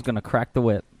 Mama's going to crack the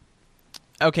whip.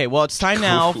 Okay, well, it's time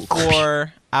now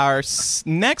for our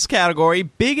next category,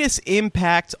 biggest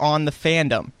impact on the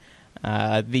fandom.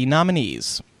 The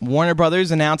nominees. Warner Brothers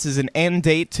announces an end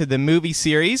date to the movie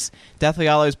series. Deathly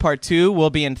Hallows Part 2 will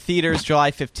be in theaters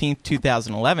July 15th,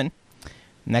 2011.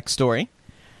 Next story.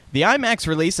 The IMAX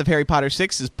release of Harry Potter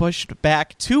 6 is pushed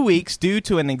back 2 weeks due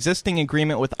to an existing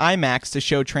agreement with IMAX to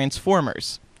show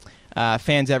Transformers.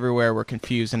 Fans everywhere were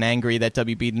confused and angry that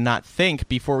WB did not think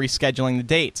before rescheduling the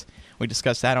date. We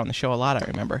discussed that on the show a lot, I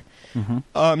remember.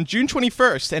 Mm-hmm. June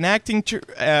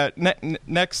 21st,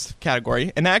 next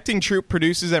category. An acting troupe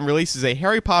produces and releases a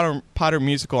Harry Potter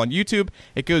musical on YouTube.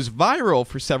 It goes viral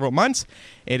for several months.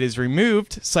 It is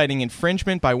removed, citing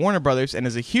infringement by Warner Brothers, and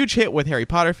is a huge hit with Harry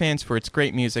Potter fans for its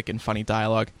great music and funny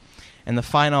dialogue. And the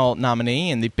final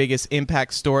nominee and the biggest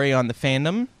impact story on the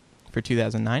fandom for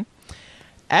 2009.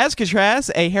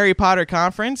 Alcatraz, a Harry Potter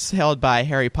conference held by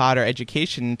Harry Potter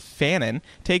Education Fanon,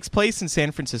 takes place in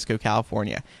San Francisco,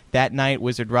 California. That night,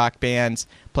 Wizard Rock bands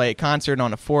play a concert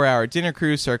on a 4-hour dinner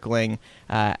cruise circling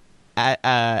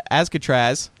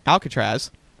Alcatraz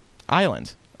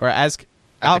Island. Or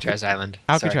Alcatraz Island.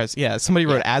 Alcatraz, yeah. Somebody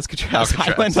wrote Alcatraz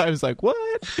Island. I was like, what?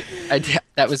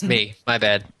 That was me. My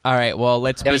bad. All right, well,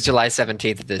 That was July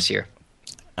 17th of this year.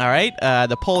 All right,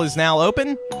 the poll is now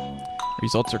open.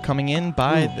 Results are coming in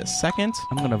by the second.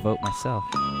 I'm going to vote myself.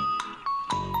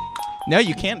 No,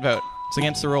 you can't vote. It's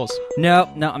against the rules. No,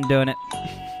 I'm doing it.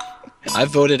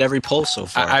 I've voted every poll so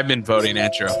far. I've been voting,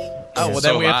 Andrew. Oh, well, So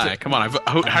then we have have to... I. Come on.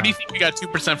 How do you think we got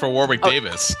 2% for Warwick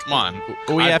Davis? Come on.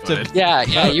 We I have to- voted. Yeah,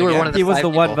 you were one of the He was five the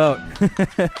one people.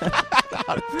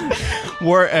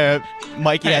 vote.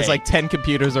 Mikey has Hey. like 10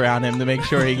 computers around him to make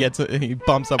sure he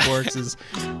bumps up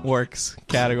Works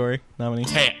category nominee.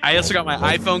 Hey, I also got my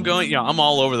iPhone going. You know, I'm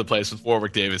all over the place with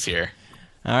Warwick Davis here.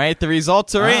 All right, the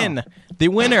results are in. The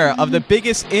winner of the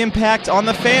biggest impact on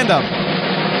the fandom.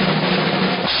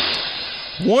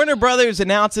 Warner Brothers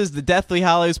announces the Deathly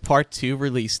Hallows Part 2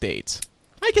 release date.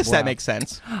 I guess that makes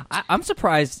sense. I'm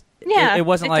surprised Yeah, it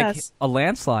wasn't it like does. a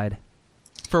landslide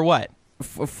For what?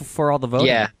 for all the voting.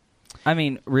 Yeah. I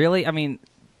mean, really? I mean,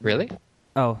 Really?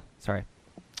 oh, sorry.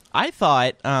 I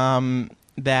thought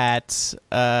that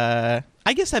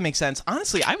I guess that makes sense.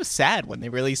 Honestly, I was sad when they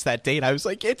released that date. I was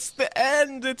like, it's the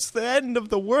end. It's the end of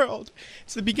the world.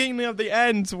 It's the beginning of the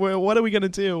end. What are we going to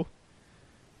do?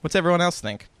 What's everyone else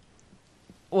think?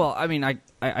 Well, I mean,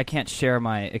 I can't share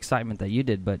my excitement that you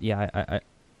did, but yeah,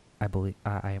 I believe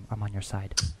I'm on your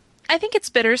side. I think it's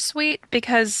bittersweet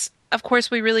because, of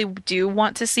course, we really do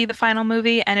want to see the final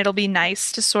movie, and it'll be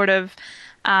nice to sort of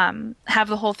have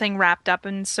the whole thing wrapped up,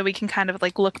 and so we can kind of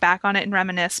like look back on it and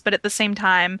reminisce. But at the same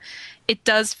time, it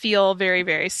does feel very,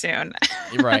 very soon.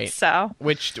 Right. So,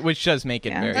 Which does make it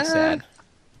Yeah. very sad.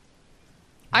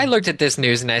 I looked at this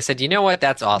news and I said, you know what?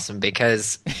 That's awesome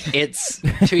because it's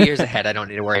 2 years ahead. I don't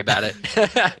need to worry about it.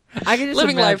 I can just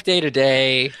Living imagine- life day to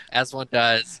day, as one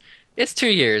does. It's 2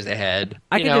 years ahead.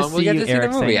 I you can know, just and we'll see get you, to see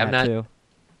Eric, the movie. saying I'm that not. too.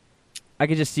 I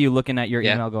could just see you looking at your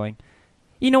Yeah. email going,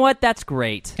 You know what? That's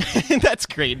great. That's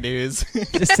great news.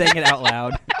 Just saying it out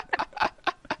loud.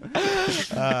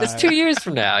 It's 2 years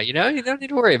from now. You don't need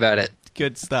to worry about it.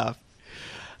 Good stuff.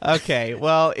 Okay,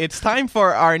 well, it's time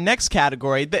for our next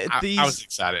category. I was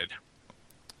excited.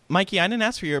 Mikey, I didn't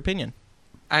ask for your opinion.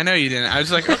 I know you didn't. I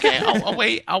was like, okay, I'll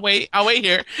wait. I'll wait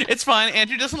here. It's fine.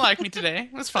 Andrew doesn't like me today.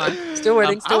 It's fine. Still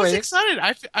waiting. I was excited.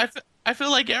 I feel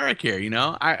like Eric here.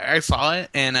 I saw it,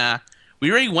 and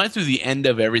we already went through the end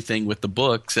of everything with the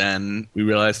books, and we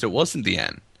realized it wasn't the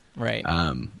end. Right.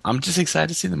 I'm just excited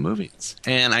to see the movies,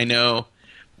 and I know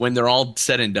when they're all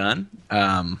said and done,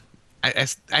 I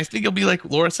think it'll be like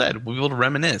Laura said. We'll be able to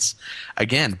reminisce.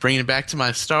 Again, bringing it back to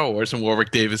my Star Wars and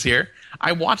Warwick Davis here.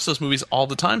 I watch those movies all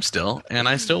the time still, and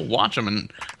I still watch them.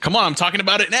 And come on, I'm talking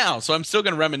about it now, so I'm still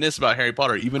going to reminisce about Harry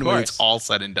Potter, even when it's all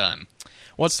said and done.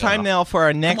 Well, it's time now for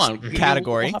our next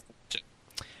category.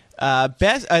 Hey,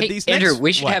 Andrew,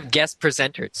 we should what? have guest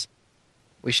presenters.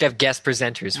 We should have guest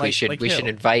presenters. Like we should who?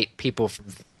 invite people from.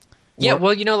 Yeah,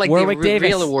 well, like Warwick the Davis.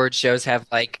 real award shows have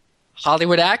like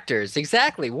Hollywood actors.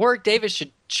 Exactly. Warwick Davis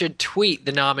should tweet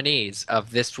the nominees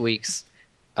of this week's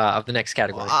of the next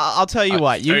category. I'll tell you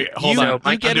what. Hold on.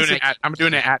 I'm get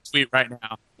doing an at tweet right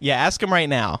now. Yeah, ask him right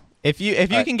now. If you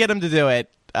can get him to do it,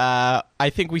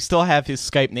 I think we still have his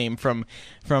Skype name from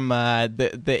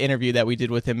the interview that we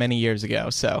did with him many years ago.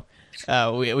 So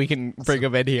we can bring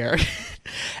him in here.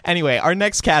 Anyway, our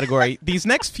next category. These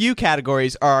next few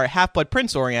categories are Half-Blood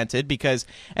Prince oriented because,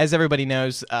 as everybody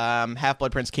knows,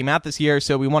 Half-Blood Prince came out this year.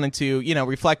 So we wanted to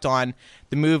reflect on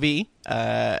the movie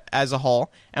as a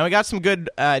whole, and we got some good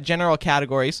general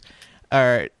categories.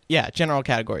 General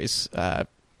categories.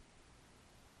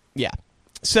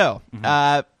 So,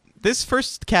 this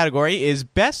first category is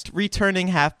Best Returning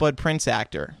Half-Blood Prince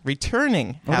Actor.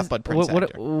 Half-Blood Prince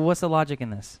Actor. What's the logic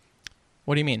in this?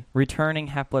 What do you mean? Returning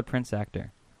Half-Blood Prince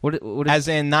Actor. What is, As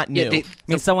in not new. I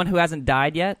mean someone who hasn't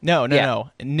died yet? No.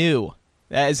 New.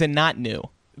 As in not new.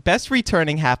 Best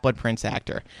Returning Half-Blood Prince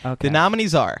Actor. Okay. The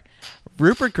nominees are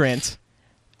Rupert Grint,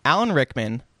 Alan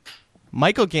Rickman,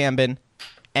 Michael Gambon,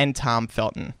 and Tom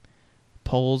Felton.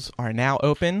 Polls are now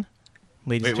open.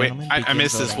 Ladies and gentlemen, I begin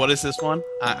missed this. voting. What is this one?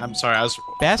 I'm sorry, I was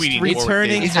Best tweeting Returning Warwick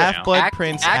Davis now. Half-Blood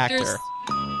Prince actors- Actor.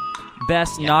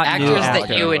 Best not actors new that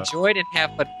actor. you enjoyed in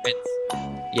Half-Blood Prince.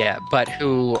 Yeah, but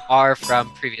who are from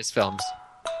previous films.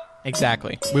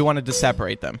 Exactly. We wanted to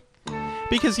separate them.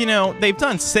 Because, they've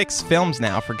done 6 films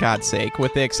now, for God's sake,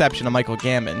 with the exception of Michael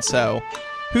Gambon. So,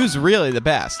 who's really the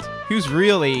best? Who's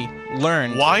really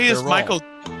learned Why their is role? Michael?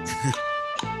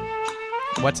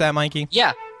 What's that, Mikey?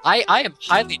 Yeah, I am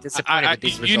highly disappointed with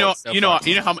these results. You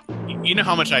know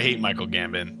how much I hate Michael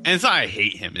Gambon, and it's not I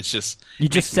hate him. It's just You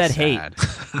just said hate. sad.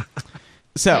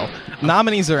 So,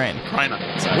 nominees are in. Try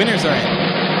not. Sorry. Winners are in.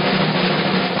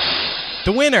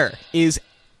 The winner is...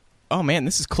 Oh, man,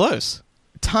 this is close.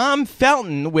 Tom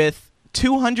Felton with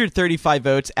 235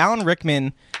 votes. Alan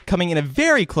Rickman coming in a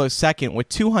very close second with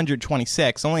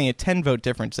 226. Only a 10-vote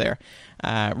difference there.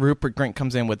 Rupert Grint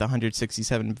comes in with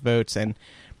 167 votes, and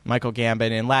Michael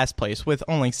Gambon in last place with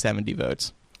only 70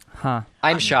 votes. Huh.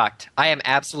 I'm shocked. I am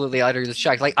absolutely utterly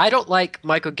shocked. Like, I don't like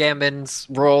Michael Gambon's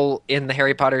role in the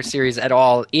Harry Potter series at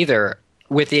all either,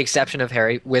 with the exception of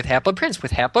Half-Blood Prince.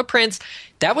 With Half-Blood Prince,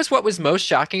 that was what was most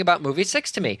shocking about movie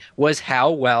 6 to me, was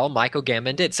how well Michael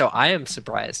Gambon did. So I am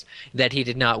surprised that he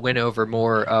did not win over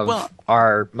more of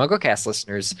our MuggleCast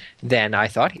listeners than I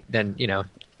thought, than that. You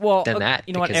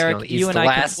know what, because, Eric? he's You and the I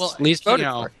last least voted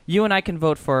for. You and I can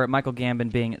vote for Michael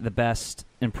Gambon being the best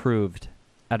improved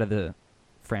out of the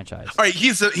franchise. All right, he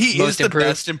is the improved?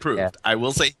 best improved. Yeah. I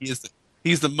will say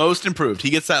he's the most improved. He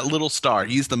gets that little star.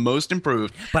 He's the most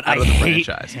improved But out I of the hate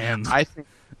franchise. him. I think.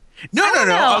 No. I don't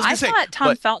know. I was gonna I say, thought Tom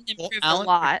but- Felton improved Alan- a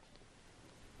lot.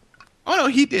 Oh no,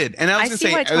 he did. And I was I going to see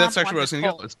say why Tom that's actually what I was won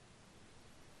going to this go.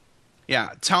 Yeah,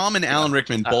 Tom and Alan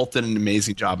Rickman both did an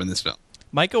amazing job in this film.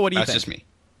 Michael, what do you That's think? just me.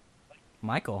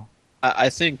 Michael. I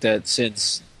think that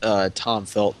since Tom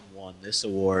Felton won this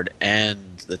award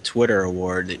and the Twitter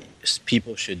award, that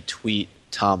people should tweet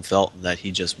Tom Felton that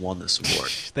he just won this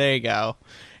award. There you go.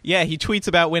 Yeah, he tweets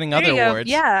about winning There other you go. awards.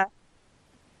 Yeah.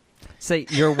 Say,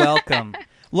 you're welcome.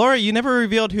 Laura, you never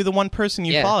revealed who the one person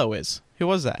you Yeah. follow is. Who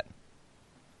was that?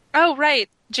 Oh, right.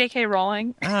 J.K.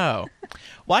 Rowling. Oh.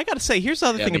 Well, I got to say, here's the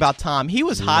other Yeah, thing me about Tom. He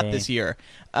was hot Yeah. this year.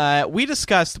 We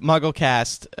discussed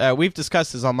MuggleCast. We've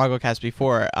discussed this on MuggleCast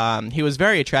before. He was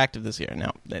very attractive this year.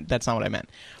 No, that's not what I meant.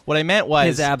 What I meant was...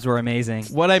 His abs were amazing.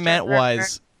 What I meant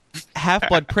was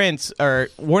Half-Blood Prince, or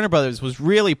Warner Brothers, was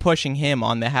really pushing him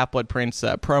on the Half-Blood Prince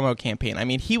promo campaign. I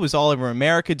mean, he was all over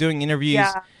America doing interviews.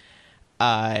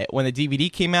 Yeah. When the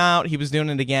DVD came out, he was doing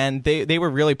it again. They were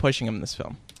really pushing him in this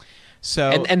film. So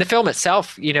And the film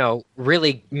itself,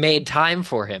 really made time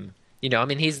for him. I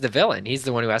mean, he's the villain. He's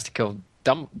the one who has to kill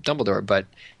Dumbledore. But,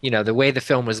 the way the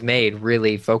film was made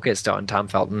really focused on Tom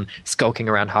Felton skulking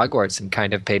around Hogwarts and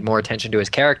kind of paid more attention to his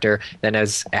character than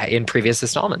as in previous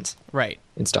installments. right.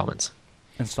 Installments.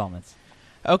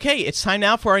 Okay, it's time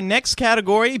now for our next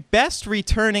category: Best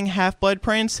Returning Half-Blood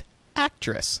Prince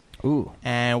Actress. Ooh.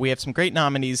 And we have some great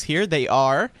nominees here. They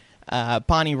are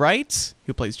Bonnie Wright,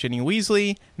 who plays Ginny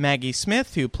Weasley, Maggie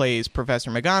Smith, who plays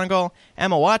Professor McGonagall,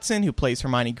 Emma Watson, who plays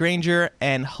Hermione Granger,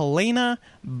 and Helena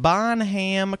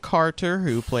Bonham Carter,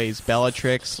 who plays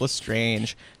Bellatrix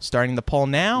Lestrange. Starting the poll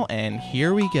now, and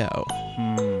here we go.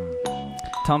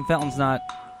 Tom Felton's not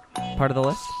part of the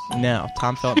list? No,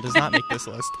 Tom Felton does not make this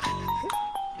list.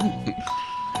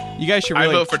 You guys should I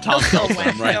really... vote for Tom Felton.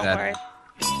 Don't Right. worry.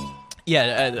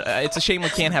 Yeah, it's a shame we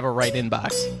can't have a write-in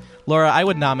box. Laura, I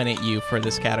would nominate you for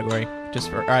this category.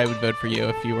 Or I would vote for you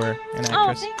if you were an Oh,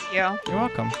 actress. thank you. You're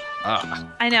welcome.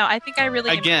 I know. I think I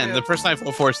really Again, the improved. person I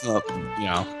vote for is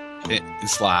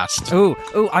it's last. Ooh,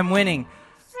 I'm winning.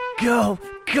 Go.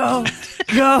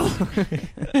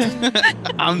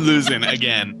 I'm losing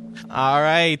again. All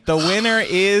right, the winner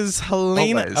is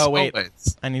Helena. Always, oh wait,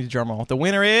 always. I need a drum roll. The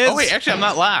winner is. Oh wait, actually, I'm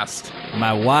not last.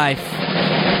 My wife.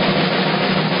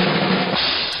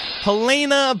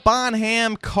 Helena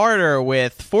Bonham Carter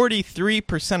with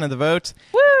 43% of the vote.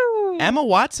 Woo! Emma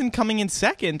Watson coming in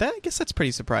second. I guess that's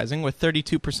pretty surprising with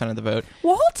 32% of the vote.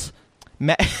 What?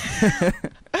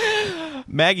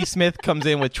 Maggie Smith comes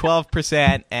in with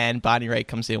 12%, and Bonnie Wright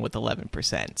comes in with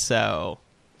 11%. So,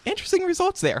 interesting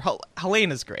results there.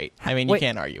 Helena's great. I mean, you Wait.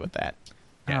 can't argue with that.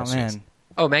 Oh, man.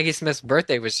 Oh, Maggie Smith's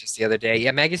birthday was just the other day. Yeah,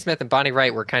 Maggie Smith and Bonnie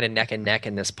Wright were kind of neck and neck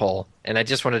in this poll, and I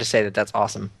just wanted to say that that's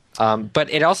awesome. But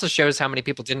it also shows how many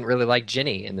people didn't really like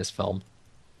Ginny in this film.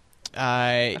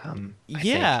 Yeah.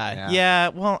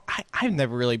 Well, I've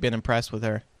never really been impressed with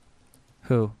her.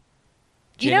 Who?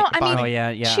 You know, I mean, Oh,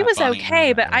 yeah. she was Bonnie,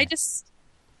 okay, but yeah.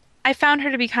 I found her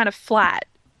to be kind of flat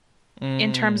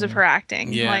in terms of her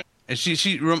acting. Yeah. Like, And she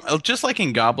just like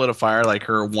in Goblet of Fire, like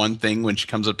her one thing when she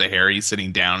comes up to Harry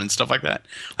sitting down and stuff like that.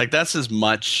 Like that's as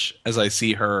much as I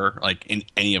see her like in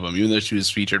any of them, even though she was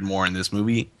featured more in this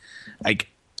movie. Like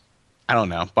I don't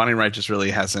know, Bonnie Wright just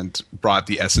really hasn't brought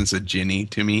the essence of Ginny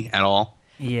to me at all.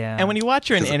 Yeah. And when you watch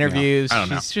her in 'Cause, interviews, I don't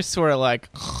know. she's just sort of like,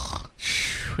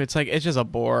 it's just a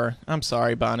bore. I'm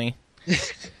sorry, Bonnie.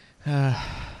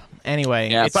 Anyway,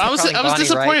 Yeah, It's but I was probably Bonnie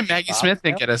disappointed Wright, Maggie Bob. Smith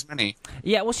didn't get as many.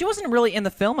 Yeah, well, she wasn't really in the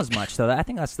film as much, though. I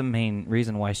think that's the main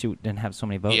reason why she didn't have so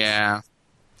many votes. Yeah,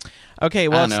 okay,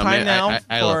 well, I it's don't know, time man. now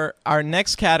I for our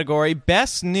next category,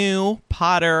 Best New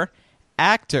Potter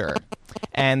Actor.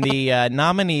 And the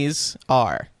nominees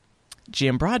are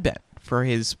Jim Broadbent for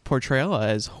his portrayal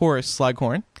as Horace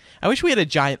Slughorn. I wish we had a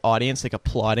giant audience like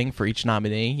applauding for each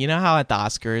nominee. You know how at the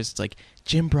Oscars it's like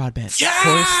Jim Broadbent,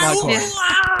 Horace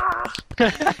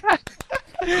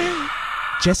Slughorn,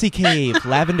 Jesse Cave,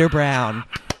 Lavender Brown.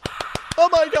 Oh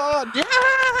my God!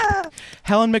 Yeah!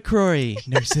 Helen McCrory,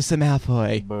 Narcissa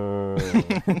Malfoy,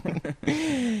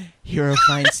 Hero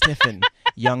Fine Stiffen,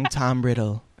 young Tom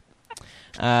Riddle.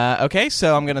 Okay,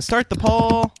 so I'm gonna start the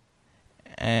poll,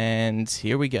 and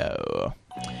here we go.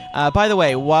 By the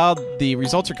way, while the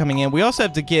results are coming in, we also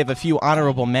have to give a few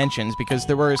honorable mentions because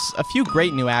there were a few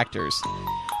great new actors.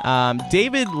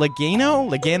 David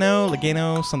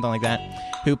Legano, something like that,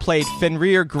 who played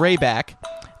Fenrir Greyback.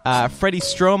 Freddie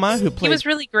Stroma, who played... he was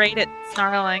really great at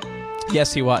snarling.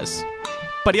 Yes, he was.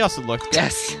 But he also looked...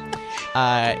 Yes.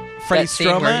 Freddie That scene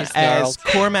where he Stroma as snarled.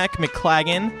 Cormac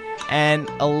McLagan, and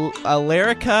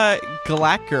Alarica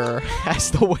Glacker as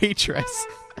the waitress.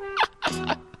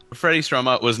 Freddie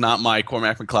Stroma was not my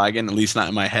Cormac McLagan, at least not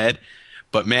in my head.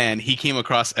 But man, he came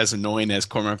across as annoying as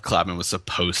Cormac McLagan was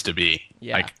supposed to be.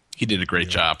 Yeah. Like he did a great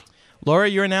job. Laura,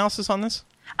 your analysis on this?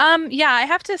 Yeah, I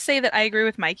have to say that I agree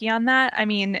with Mikey on that. I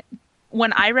mean,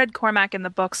 when I read Cormac in the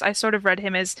books, I sort of read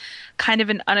him as kind of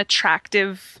an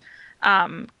unattractive,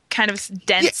 kind of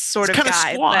dense sort of kinda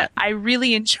guy. squat. But I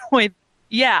really enjoyed.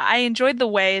 Yeah, I enjoyed the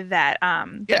way that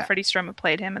that Freddie Stroma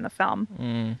played him in the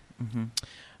film.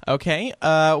 Okay,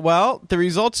 well, the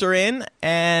results are in,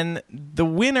 and the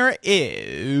winner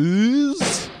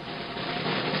is...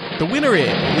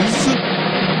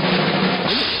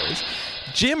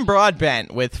 Jim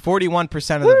Broadbent with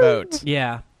 41% of the vote.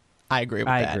 Yeah, I agree with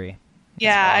I that. agree.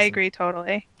 Yeah, I agree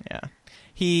totally. Yeah.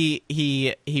 He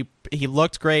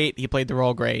looked great. He played the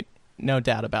role great. No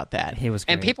doubt about that. He was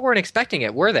great. And people weren't expecting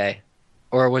it, were they?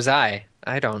 Or was I?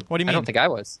 I don't. What do you I mean? don't think I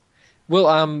was.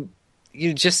 Well,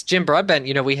 just Jim Broadbent.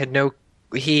 We had no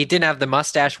he didn't have the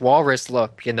mustache walrus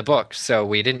look in the book, so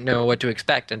we didn't know what to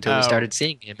expect until we started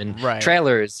seeing him in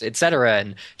trailers, etc.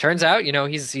 And turns out,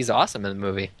 he's awesome in the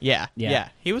movie. Yeah,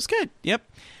 he was good. Yep.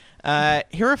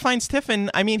 Hero finds Tiffin.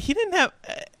 I mean, he didn't have.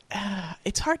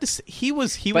 It's hard to say. He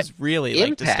was really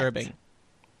like disturbing.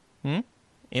 Impact.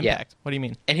 Yeah. What do you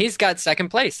mean? And he's got second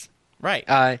place.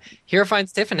 Right. Hero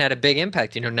finds Tiffin had a big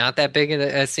impact. Not that big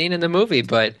a scene in the movie,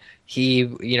 but he,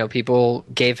 people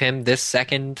gave him this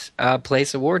second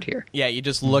place award here. Yeah, you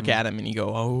just look at him and you go,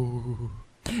 oh.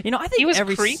 I think he was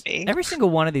creepy. Every single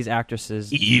one of these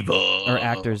actresses or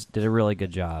actors did a really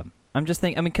good job. I'm just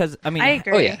thinking, I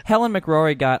agree. Oh, yeah. Helen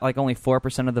McRory got like only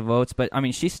 4% of the votes, but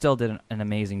she still did an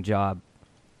amazing job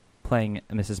playing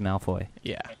Mrs. Malfoy.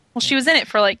 Yeah. Well, she was in it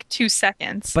for like 2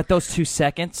 seconds. But those 2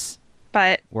 seconds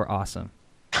were awesome.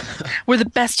 Were the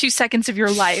best 2 seconds of your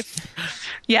life.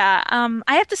 Yeah.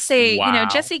 I have to say, Wow.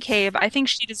 Jessie Cave, I think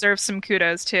she deserves some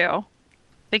kudos too.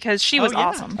 Because she was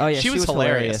awesome. Oh, yeah, she was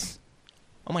hilarious.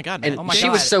 Oh my god, man. And she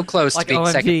was so close Like to being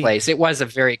OMG. second place. It was a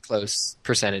very close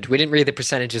percentage. We didn't read the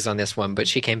percentages on this one, but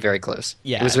she came very close.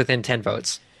 Yeah. It was within 10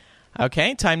 votes.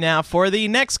 Okay, time now for the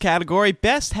next category,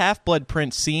 Best Half-Blood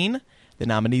Prince Scene. The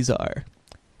nominees are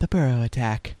The Burrow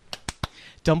Attack,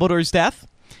 Dumbledore's Death,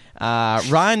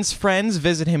 Ron's friends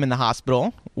visit him in the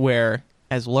hospital, where,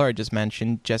 as Laura just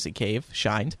mentioned, Jessie Cave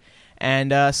shined,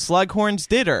 and Slughorn's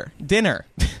Dinner.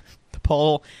 The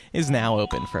poll is now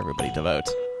open for everybody to vote.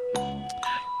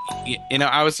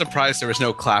 I was surprised there was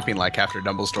no clapping like after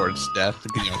Dumbledore's death.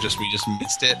 We just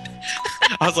missed it.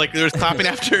 I was like, there was clapping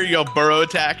after Burrow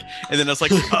attack, and then I was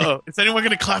like, oh, is anyone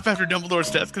going to clap after Dumbledore's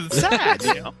death? Because it's sad,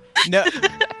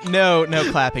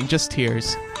 No clapping, just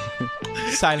tears.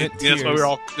 Silent tears. That's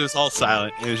why it was all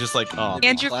silent. It was just like, oh.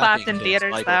 Andrew clapped in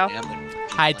theaters, though.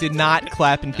 I did not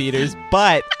clap in theaters,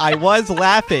 but I was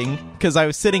laughing because I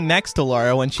was sitting next to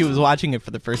Laura when she was watching it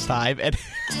for the first time, and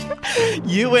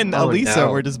you and Elisa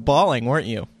were just bawling, weren't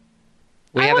you?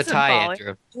 We I have a wasn't tie, bawling.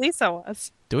 Andrew. Lisa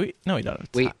was. Do we? No, we don't have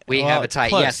a tie. We have a tie.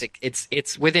 Close. Yes,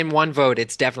 it's within one vote.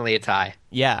 It's definitely a tie.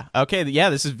 Yeah. Okay. Yeah,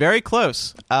 this is very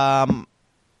close. Yeah,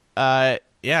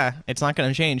 it's not going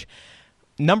to change.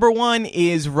 Number 1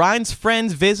 is Ryan's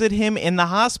friends visit him in the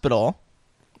hospital.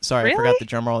 Sorry, I forgot the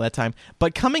drum roll that time.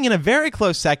 But coming in a very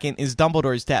close second is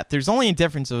Dumbledore's death. There's only a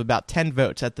difference of about 10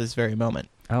 votes at this very moment.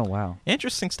 Oh, wow.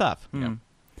 Interesting stuff. Hmm.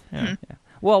 Yeah. Yeah.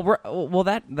 Well,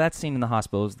 that scene in the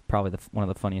hospital is probably one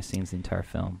of the funniest scenes in the entire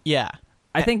film. Yeah.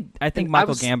 I think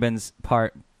Michael Gambon's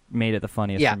part made it the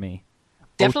funniest for me.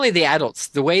 Definitely the adults.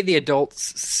 The way the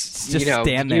adults, Just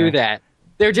stand do there. that.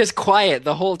 They're just quiet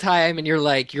the whole time, and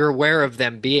you're aware of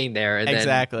them being there, and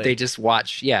Exactly. then they just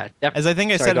watch. Yeah, As I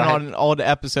think I said on an old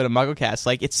episode of MuggleCast,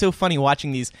 like, it's so funny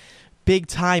watching these big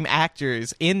time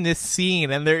actors in this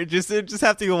scene, and they just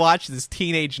have to go watch this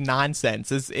teenage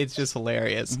nonsense. It's just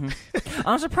hilarious. Mm-hmm.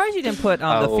 I'm surprised you didn't put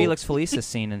the Felix Felicis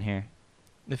scene in here.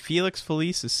 The Felix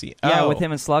Felicis scene. Yeah, with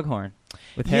him and Slughorn.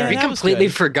 With Yeah, Harry. We completely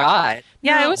forgot.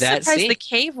 Yeah, I was that surprised scene. the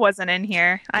cave wasn't in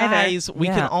here either. Guys, we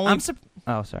can only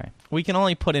sorry. we can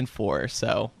only put in 4,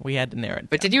 so we had to narrow it down.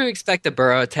 But did you expect the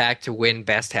Burrow attack to win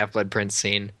Best Half-Blood Prince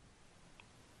scene?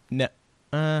 No.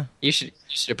 You should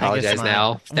apologize not.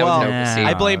 now. That Well, was an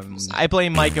open scene. I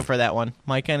blame Micah for that one.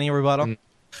 Micah, any rebuttal?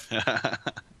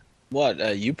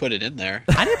 What? You put it in there.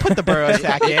 I didn't put the Burrow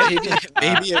attack in.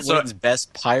 Maybe it wins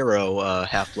best pyro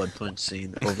Half-Blood Prince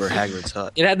scene over Hagrid's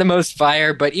hut. It had the most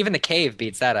fire, but even the cave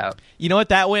beats that out. You know what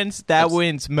that wins? That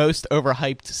wins most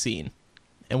overhyped scene.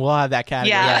 And we'll have that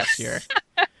category next year.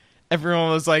 Everyone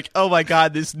was like, oh my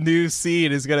god, this new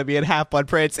scene is going to be in Half-Blood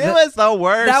Prince. It was the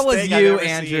worst That was thing I've you, ever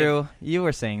Andrew. seen. You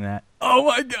were saying that. Oh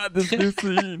my god, this new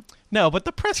scene. No, but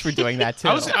the press were doing that too.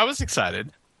 I was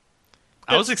excited.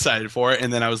 I was excited for it,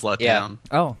 and then I was let down.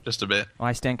 Oh. Just a bit. Well,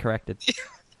 I stand corrected.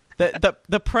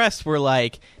 The press were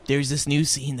like, there's this new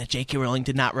scene that J.K. Rowling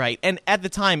did not write. And at the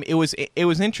time, it was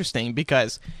interesting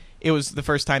because it was the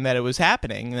first time that it was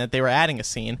happening and that they were adding a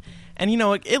scene. And,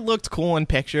 it looked cool in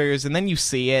pictures, and then you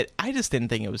see it. I just didn't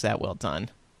think it was that well done.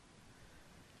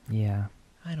 Yeah.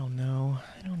 I don't know,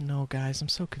 guys. I'm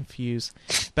so confused.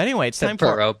 But anyway, it's time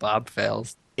for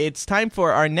BobFails. It's time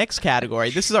for our next category.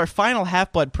 This is our final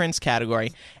Half-Blood Prince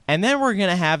category. And then we're going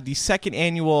to have the second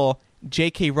annual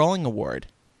J.K. Rowling Award.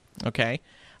 Okay?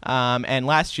 And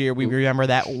last year, we remember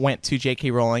that went to J.K.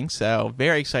 Rowling. So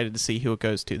very excited to see who it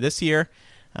goes to this year.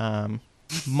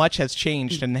 Much has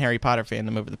changed in the Harry Potter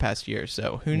fandom over the past year.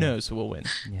 So who knows who will win.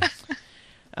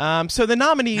 Yeah. So the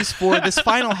nominees for this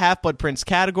final Half-Blood Prince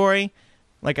category,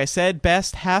 like I said,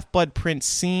 Best Half-Blood Prince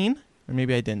Scene. Or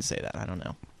maybe I didn't say that. I don't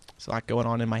know. There's a lot going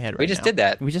on in my head right now. We just did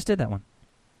that. We just did that one.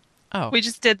 Oh. We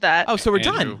just did that. Oh, so we're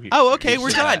Andrew, done. we- Oh, okay, we we're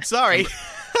did done. that. Sorry.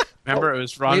 Remember, it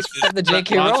was Ron's, We said the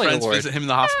J.K. Ron's Rowling friends Award. visit him in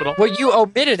the hospital. Well, you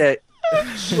omitted it.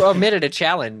 You omitted a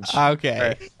challenge.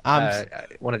 Okay.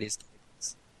 One of these.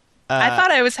 I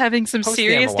thought I was having some Post the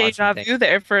serious Emma Watson deja thing. vu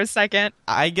there for a second.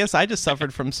 I guess I just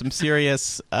suffered from some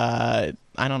serious, I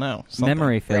don't know. Something.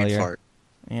 Memory Brain failure. fart.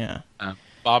 Yeah.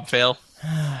 BobFail.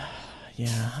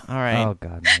 Yeah. All right. Oh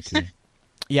God, Mikey.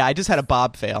 Yeah, I just had a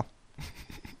Bob fail.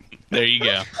 There you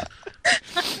go.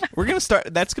 We're going to start.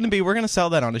 We're going to sell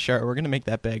that on a shirt. We're going to make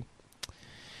that big.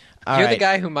 All You're the right.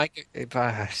 guy who Mike.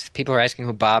 People are asking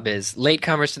who Bob is.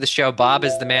 Latecomers to the show. Bob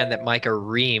is the man that Micah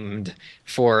reamed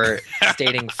for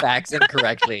stating facts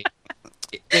incorrectly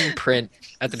in print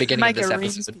at the beginning Micah of this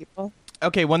reams episode. people.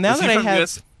 Okay, well, now Is that he I from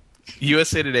have.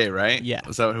 USA Today, right? Yeah.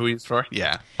 Is that who he's for?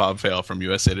 Yeah. BobFail from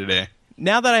USA Today.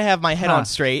 Now that I have my head on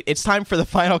straight, it's time for the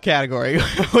final category,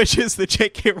 which is the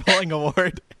J.K. Rowling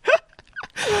Award.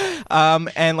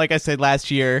 And like I said last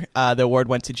year, the award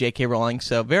went to J.K. Rowling,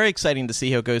 so very exciting to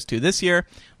see how it goes to this year.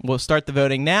 We'll start the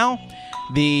voting now.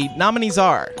 The nominees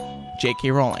are J.K.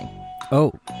 Rowling,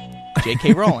 Oh,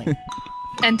 J.K. Rowling,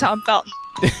 And Tom Felton.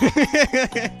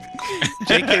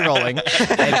 J.K. Rowling,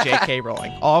 and J.K.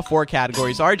 Rowling. All 4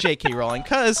 categories are J.K. Rowling,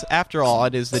 because, after all,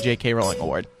 it is the J.K. Rowling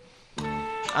Award.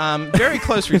 Very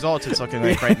close results it's looking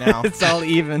like right now. it's all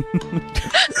even.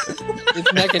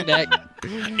 It's neck and neck.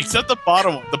 Except the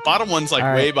bottom one. The bottom one's like All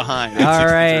right. way behind. All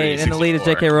It's right, 63, in the lead is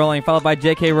 64. J.K. Rowling, followed by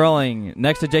J.K. Rowling.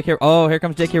 Next to J.K. Oh, here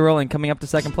comes J.K. Rowling coming up to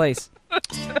second place.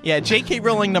 Yeah, J.K.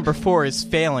 Rowling number 4 is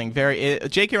failing.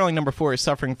 J.K. Rowling number 4 is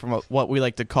suffering from what we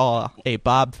like to call a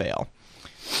Bob fail.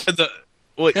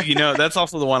 Well, that's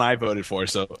also the one I voted for,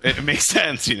 so it makes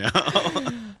sense,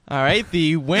 All right,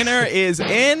 the winner is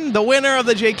in. The winner of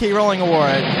the J.K. Rowling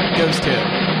Award goes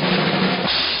to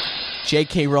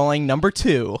J.K. Rowling number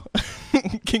 2.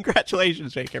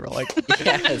 Congratulations, J.K. Rowling.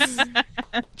 Yes.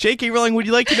 J.K. Rowling, would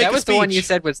you like to make That a was speech? the one you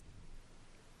said was.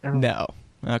 No.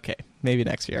 Okay, maybe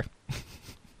next year.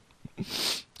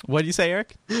 What did you say,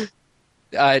 Eric?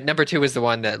 Number 2 was the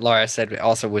one that Laura said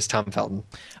also was Tom Felton.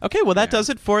 Okay, well, that does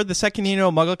it for the second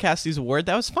annual MuggleCasties Award.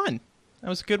 That was fun. That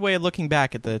was a good way of looking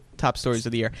back at the top stories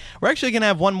of the year. We're actually going to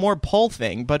have one more poll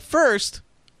thing, but first,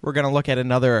 we're going to look at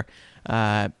another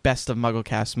Best of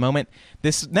MuggleCast moment.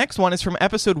 This next one is from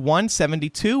episode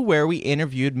 172, where we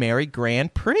interviewed Mary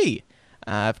Grand Prix.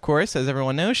 Of course, as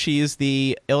everyone knows, she is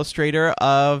the illustrator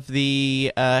of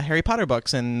the Harry Potter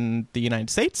books in the United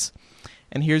States.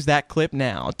 And here's that clip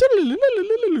now.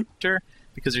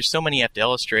 Because there's so many you have to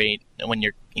illustrate when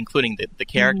you're including the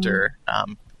character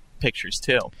pictures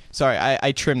too. Sorry,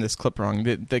 I trimmed this clip wrong.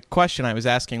 The question I was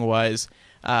asking was,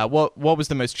 what was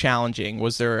the most challenging?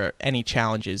 Was there any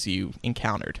challenges you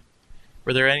encountered?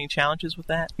 Were there any challenges with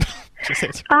that? Just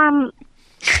answer.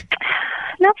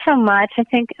 Not so much. I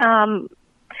think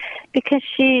because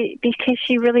she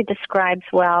really describes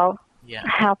well Yeah.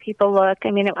 how people look.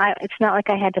 I mean, it's not like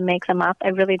I had to make them up. I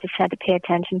really just had to pay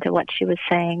attention to what she was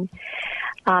saying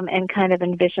and kind of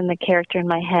envision the character in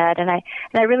my head. And I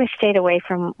really stayed away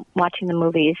from watching the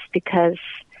movies because,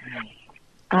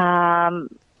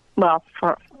 well,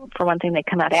 for one thing, they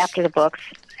come out after the books,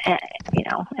 and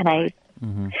I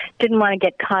didn't want to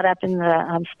get caught up in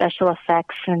the special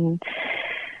effects and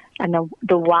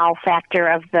the wow factor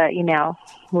of the,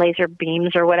 laser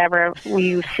beams or whatever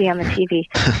you see on the TV.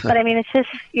 But I mean, it's just,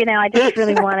 I just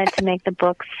really wanted to make the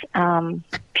books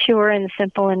pure and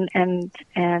simple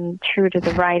and true to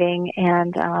the writing.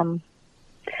 And so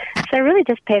I really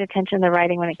just paid attention to the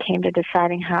writing when it came to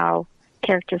deciding how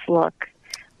characters look.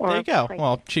 There you go.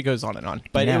 Well, she goes on and on,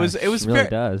 but Yeah, it was she really very,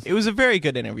 does. It was a very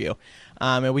good interview,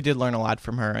 and we did learn a lot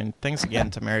from her. And thanks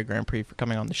again to Mary Grand Prix for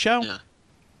coming on the show. Yeah.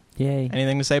 Yay.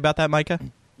 Anything to say about that, Micah?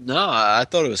 No, I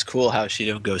thought it was cool how she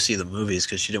didn't go see the movies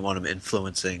because she didn't want them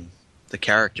influencing the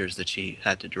characters that she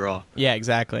had to draw. Yeah,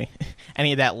 exactly.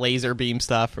 Any of that laser beam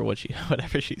stuff or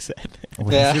whatever she said.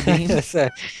 Yeah,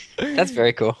 that's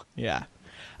very cool. Yeah.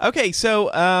 Okay,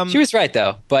 so She was right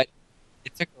though, but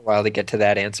it took a while to get to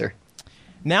that answer.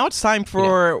 now it's time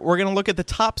for we're going to look at the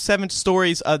top 7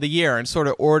 stories of the year and sort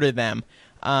of order them.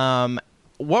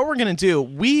 What we're going to do,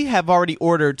 we have already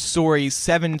ordered stories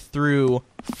 7 through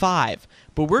 5,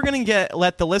 but we're going to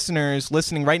let the listeners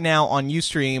listening right now on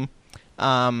Ustream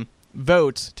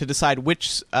vote to decide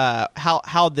which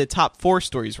how the top 4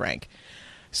 stories rank.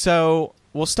 So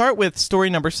we'll start with story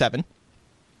number 7.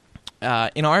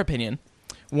 In our opinion,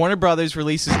 Warner Brothers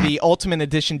releases the Ultimate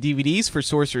Edition DVDs for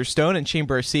Sorcerer's Stone and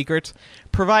Chamber of Secrets,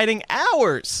 providing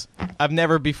hours of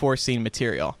never-before-seen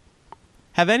material.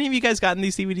 Have any of you guys gotten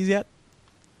these DVDs yet?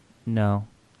 No.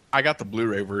 I got the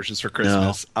Blu-ray versions for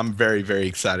Christmas. I'm very, very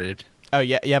excited. Oh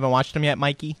yeah, you haven't watched them yet,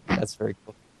 Mikey? That's very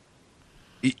cool.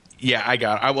 Yeah, I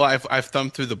got it. I've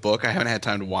thumbed through the book. I haven't had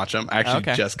time to watch them. I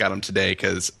actually just got them today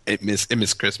because it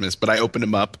missed Christmas. But I opened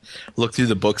them up, looked through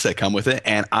the books that come with it,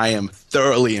 and I am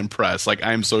thoroughly impressed. Like,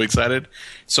 I am so excited.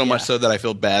 So much so that I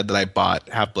feel bad that I bought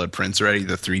Half-Blood Prince already,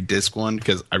 the 3-disc one,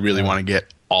 because I really want to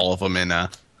get all of them in on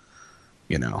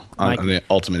the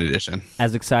Ultimate Edition.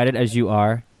 As excited as you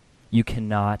are, you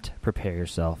cannot prepare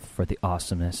yourself for the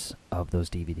awesomeness of those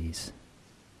DVDs.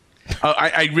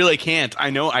 I really can't.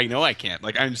 I know I can't.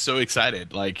 Like, I'm so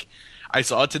excited. Like, I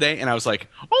saw it today and I was like,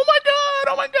 oh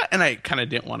my god, and I kind of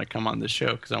didn't want to come on this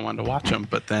show because I wanted to watch them.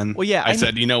 But then I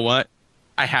said, you know what?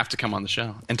 I have to come on the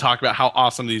show and talk about how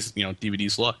awesome these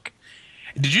DVDs look.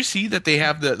 Did you see that they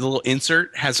have the little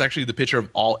insert has actually the picture of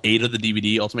all 8 of the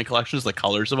DVD Ultimate Collections, the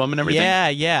colors of them and everything?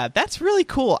 Yeah. That's really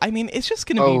cool. I mean, it's just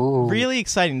going to be really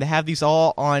exciting to have these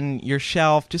all on your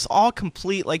shelf, just all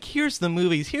complete. Like, here's the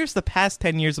movies. Here's the past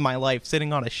 10 years of my life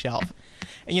sitting on a shelf.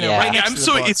 And, right next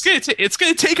to the books. It's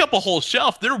gonna take up a whole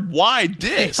shelf. They're wide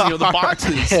discs. The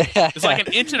boxes it's like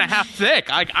 1.5 inches thick.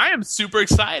 I am super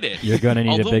excited. You're gonna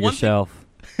need a bigger shelf.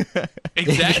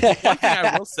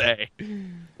 Exactly.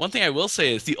 One thing I will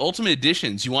say is the Ultimate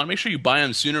Editions, you want to make sure you buy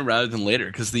them sooner rather than later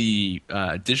because the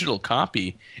digital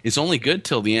copy is only good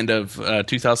till the end of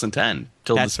 2010.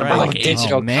 Till That's December right. 8th.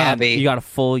 Digital copy. You got a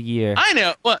full year. I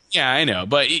know. Well, yeah, I know.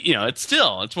 But,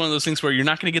 it's one of those things where you're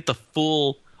not going to get the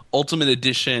full Ultimate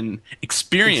Edition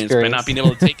experience by not being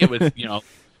able to take it with,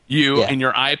 you and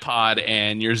your iPod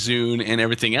and your Zune and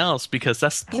everything else because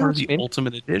that's part of the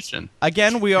Ultimate Edition.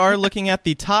 Again, we are looking at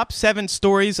the top 7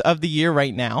 stories of the year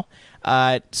right now.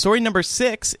 Story number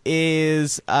 6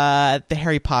 is the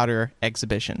Harry Potter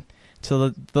exhibition.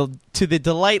 To the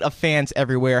delight of fans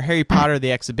everywhere, Harry Potter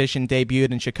the exhibition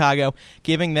debuted in Chicago,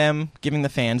 giving the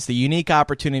fans the unique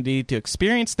opportunity to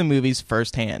experience the movies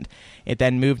firsthand. It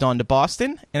then moved on to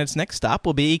Boston, and its next stop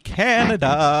will be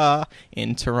Canada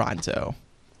in Toronto.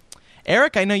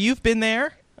 Eric, I know you've been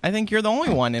there. I think you're the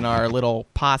only one in our little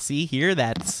posse here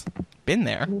that's been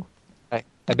there.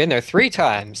 I've been there 3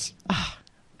 times.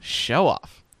 Show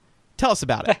off. Tell us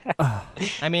about it.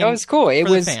 I mean, it was cool. It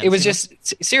was fans, just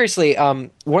seriously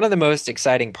one of the most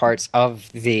exciting parts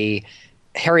of the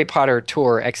Harry Potter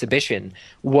tour exhibition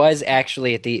was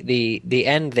actually at the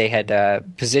end they had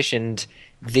positioned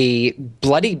the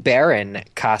Bloody Baron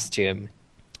costume.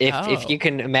 If you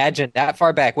can imagine that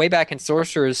far back, way back in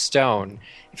Sorcerer's Stone,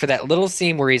 for that little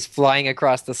scene where he's flying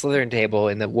across the Slytherin table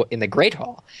in the Great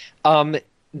Hall,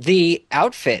 the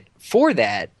outfit for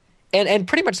that, and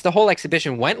pretty much the whole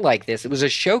exhibition went like this. It was a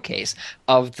showcase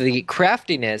of the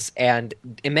craftiness and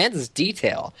immense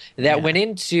detail that went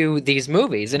into these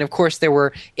movies. And of course, there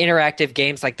were interactive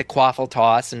games like the Quaffle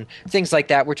Toss and things like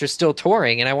that, which are still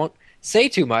touring. And I won't say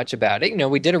too much about it.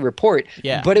 We did a report,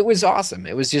 but it was awesome.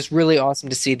 It was just really awesome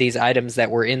to see these items that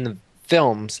were in the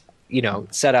films,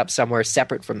 set up somewhere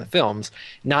separate from the films,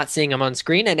 not seeing them on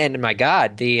screen. And my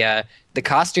God, the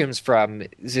costumes from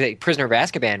Prisoner of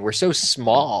Azkaban were so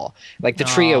small. Like the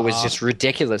trio was just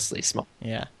ridiculously small.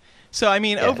 Yeah. So, I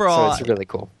mean, overall, so it's really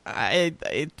cool.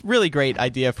 It's really great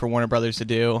idea for Warner Brothers to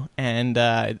do, and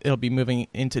it'll be moving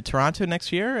into Toronto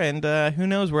next year, and who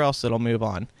knows where else it'll move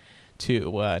on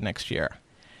to next year.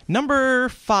 Number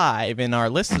 5 in our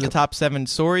list of the top 7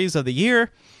 stories of the year,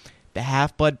 the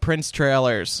Half-Blood Prince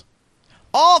trailers.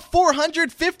 All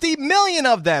 450 million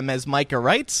of them, as Micah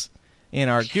writes in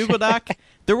our Google Doc.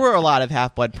 There were a lot of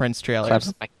Half-Blood Prince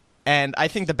trailers. And I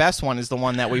think the best one is the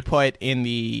one that we put in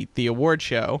the award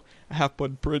show,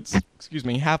 Half-Blood Prince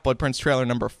trailer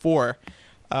number 4.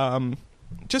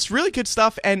 Just really good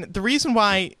stuff. And the reason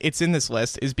why it's in this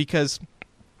list is because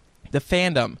the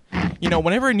fandom,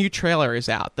 whenever a new trailer is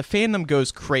out, the fandom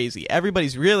goes crazy.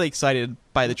 Everybody's really excited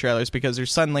by the trailers because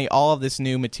there's suddenly all of this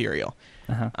new material.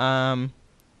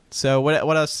 So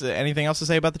what else? Anything else to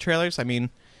say about the trailers? I mean,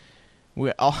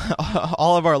 we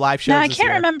all of our live shows. No, I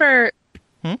can't remember.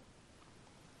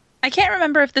 I can't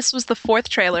remember if this was the 4th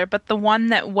trailer, but the one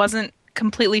that wasn't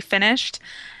completely finished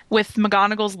with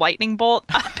McGonagall's lightning bolt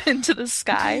up into the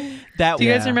sky. Do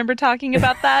you guys remember talking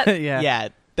about that? Yeah.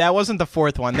 That wasn't the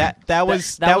 4th one. That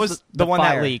was the one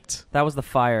fire. that leaked. That was the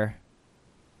fire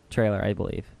trailer, I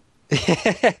believe.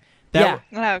 Okay. Yeah,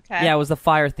 it was the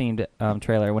fire themed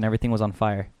trailer when everything was on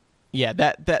fire. Yeah,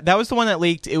 that was the one that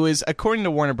leaked. It was, according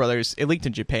to Warner Brothers, it leaked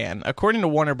in Japan. According to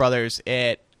Warner Brothers,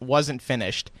 it wasn't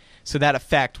finished. So that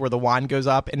effect where the wand goes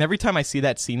up, and every time I see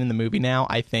that scene in the movie now,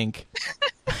 I think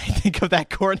of that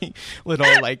corny little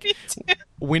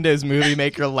Windows Movie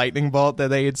Maker lightning bolt that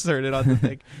they inserted on the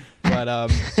thing.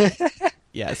 But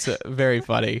yeah, it's very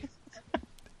funny.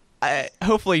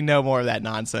 hopefully no more of that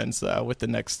nonsense with the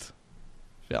next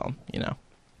film,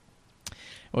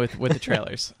 with the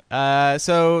trailers.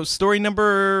 So story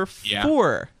number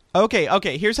 4.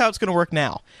 Okay, here's how it's going to work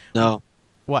now. No.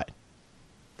 What?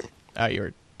 Oh, you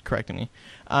were correcting me.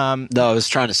 No, I was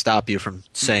trying to stop you from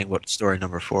saying what story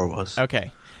number 4 was.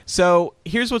 Okay. So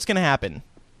here's what's going to happen.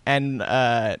 And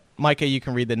Micah, you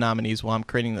can read the nominees while I'm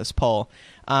creating this poll.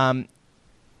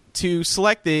 To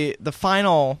select the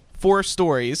final 4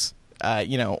 stories,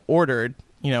 ordered,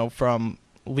 from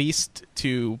least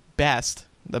to best,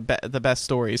 the best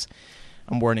stories.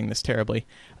 I'm wording this terribly.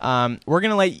 We're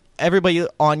going to let everybody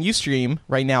on Ustream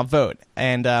right now vote.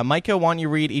 And Micah, why don't you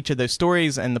read each of those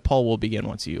stories, and the poll will begin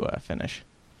once you finish.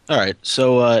 All right.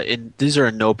 So these are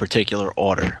in no particular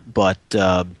order, but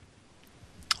the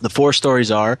 4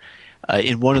 stories are,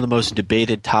 in one of the most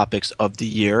debated topics of the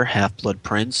year, Half-Blood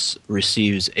Prince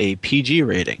receives a PG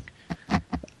rating.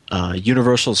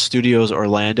 Universal Studios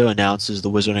Orlando announces the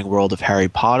Wizarding World of Harry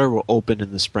Potter will open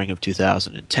in the spring of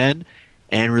 2010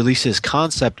 and releases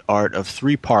concept art of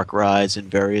 3 park rides and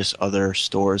various other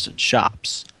stores and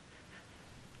shops.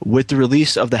 With the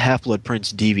release of the Half-Blood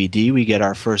Prince DVD, we get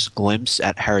our first glimpse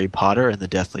at Harry Potter and the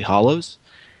Deathly Hallows.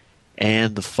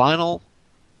 And the final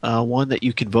one that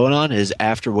you can vote on is,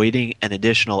 after waiting an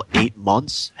additional 8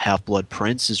 months, Half-Blood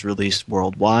Prince is released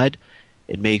worldwide.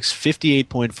 It makes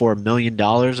 $58.4 million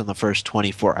in the first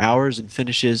 24 hours and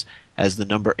finishes as the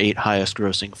number 8 highest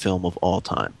grossing film of all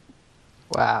time.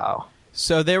 Wow.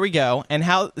 So there we go. And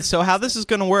how this is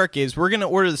going to work is we're going to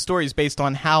order the stories based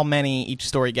on how many each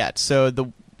story gets. So the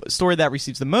story that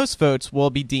receives the most votes will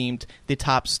be deemed the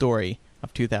top story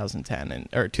of 2010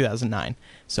 or 2009,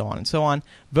 so on and so on.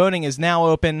 Voting is now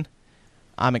open.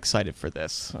 I'm excited for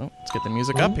this. So let's get the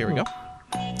music up. Here we go.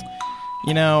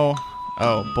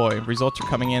 Oh boy, results are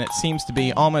coming in. It seems to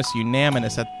be almost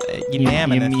unanimous.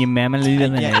 Unanimous.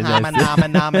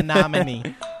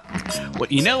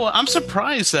 Well, I'm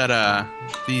surprised that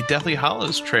the Deathly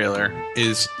Hallows trailer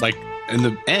is like in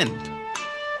the end.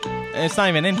 It's not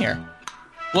even in here.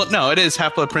 Well, no, it is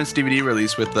Half-Blood Prince DVD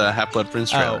release with the Half-Blood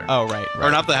Prince trailer. Oh, right. Or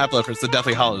not the Half-Blood Prince, the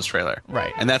Deathly Hallows trailer.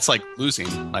 Right. And that's like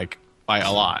losing by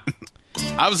a lot.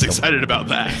 I was excited about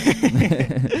that.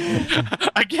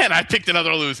 Again, I picked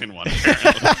another losing one.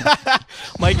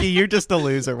 Mikey, you're just a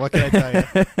loser. What can I tell you?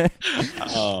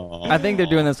 I think they're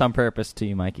doing this on purpose to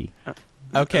you, Mikey.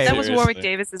 Okay. That was Warwick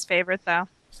Davis's favorite, though.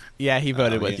 Yeah, he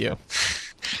voted with you.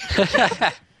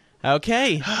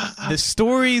 Okay, the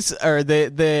stories or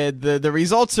the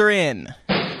results are in,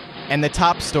 and the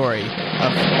top story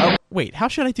of wait, how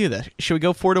should I do this? Should we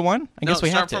go 4-1? I guess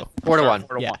we have to.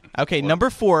 4-1. Yeah. Okay,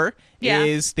 number 4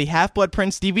 is the Half-Blood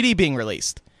Prince DVD being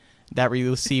released. That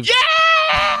received. Yeah!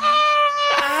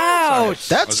 Ouch!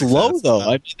 That's low though.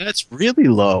 I mean, that's really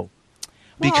low.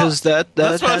 Because that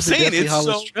has the Deathly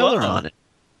Hallows trailer on it.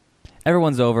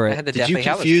 Everyone's over it. Did you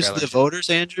confuse the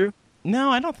voters, Andrew? No,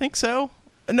 I don't think so.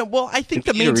 No, well, I think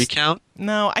the main recount.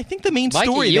 No, I think the main Mikey,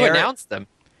 story you there. announced them.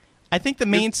 I think the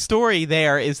main story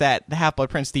there is that the Half-Blood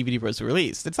Prince DVD was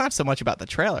released. It's not so much about the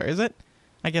trailer, is it?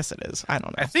 I guess it is. I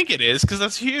don't know. I think it is because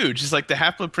that's huge. It's like the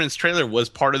Half-Blood Prince trailer was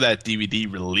part of that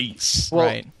DVD release. Well,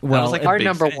 right. Well, like our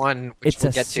number fan. 1, which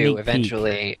we'll get to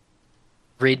eventually,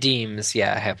 redeems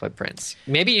Half-Blood Prince.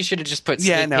 Maybe you should have just put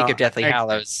sneak peek of Deathly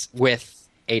Hallows with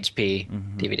HP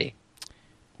DVD.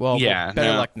 Well,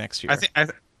 better luck next year.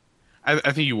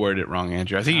 I think you worded it wrong,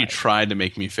 Andrew. I think you tried to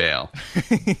make me fail.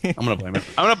 I'm gonna blame it.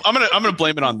 I'm gonna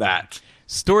blame it on that.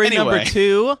 Story number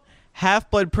 2: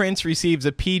 Half-Blood Prince receives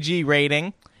a PG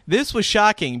rating. This was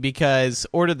shocking because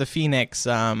Order of the Phoenix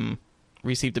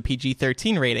received a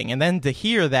PG-13 rating, and then to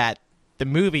hear that the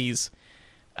movies,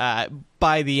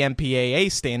 by the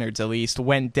MPAA standards at least,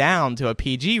 went down to a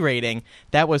PG rating,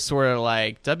 that was sort of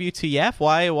like WTF?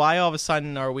 Why all of a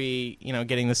sudden are we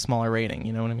getting this smaller rating?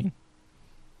 You know what I mean?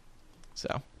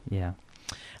 So yeah,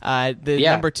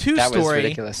 number 2 that story. Was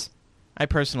ridiculous. I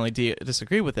personally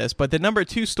disagree with this, but the number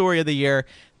 2 story of the year,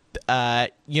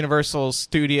 Universal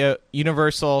Studios.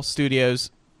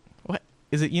 What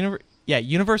is it?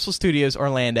 Universal Studios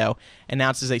Orlando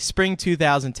announces a spring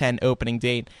 2010 opening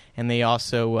date, and they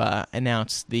also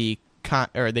announced they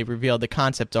revealed the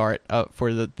concept art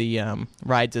for the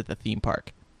rides at the theme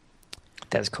park.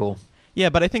 That's cool. Yeah,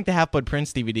 but I think the Half-Blood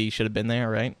Prince DVD should have been there,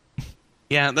 right?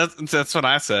 Yeah, that's what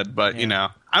I said. But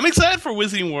I'm excited for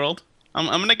Wizarding World. I'm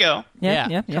gonna go.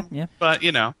 Yeah. But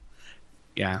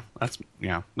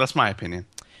that's my opinion.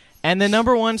 And the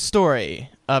number 1 story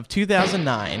of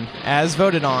 2009, as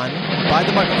voted on by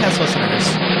the Michael Kess listeners,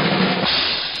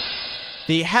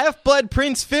 the Half-Blood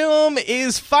Prince film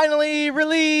is finally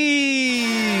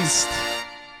released.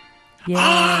 Yeah.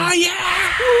 Ah,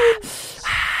 yeah!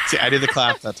 See, I did the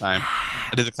clap that time.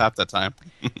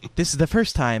 This is the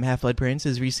first time Half-Blood Prince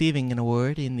is receiving an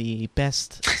award in the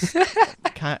best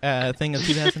thing of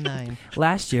 2009.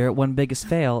 Last year, one biggest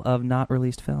fail of not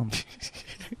released film.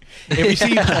 It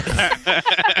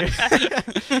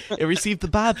received the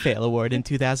BobFail award in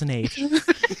 2008.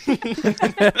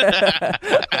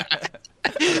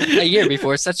 A year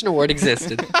before such an award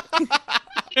existed.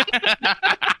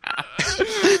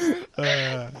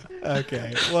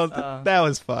 Okay, well, that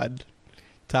was fun.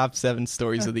 Top 7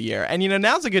 stories of the year. And,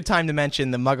 now's a good time to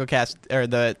mention the MuggleCast, or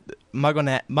the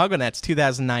MuggleNet's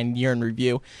 2009 year in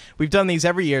review. We've done these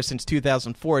every year since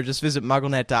 2004. Just visit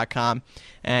MuggleNet.com,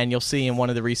 and you'll see in one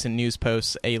of the recent news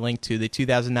posts a link to the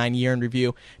 2009 year in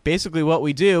review. Basically, what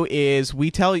we do is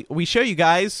we show you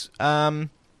guys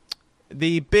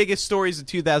the biggest stories of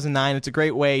 2009. It's a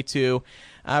great way to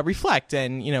reflect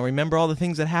and, remember all the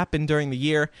things that happened during the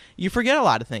year. You forget a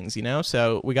lot of things,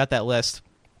 so we got that list.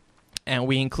 And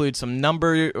we include some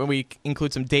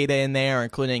data in there,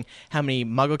 including how many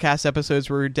MuggleCast episodes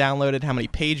were downloaded, how many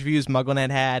page views MuggleNet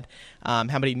had, how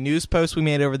many news posts we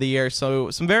made over the year.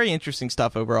 So some very interesting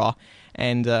stuff overall.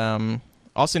 And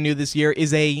also new this year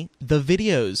is the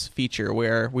videos feature,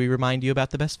 where we remind you about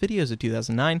the best videos of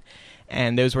 2009.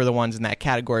 And those were the ones in that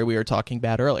category we were talking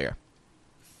about earlier.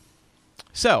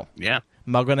 So, yeah,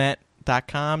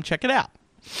 MuggleNet.com, check it out.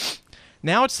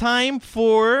 Now it's time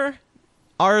for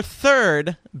our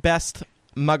third best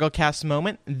MuggleCast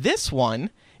moment. This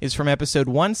one is from episode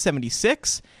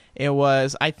 176. It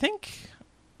was, I think,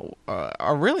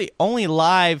 a really only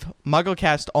live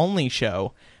MuggleCast-only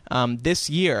show this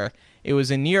year. It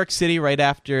was in New York City right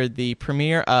after the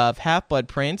premiere of Half-Blood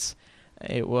Prince.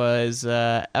 It was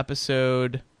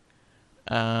episode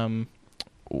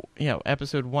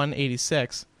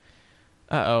 186.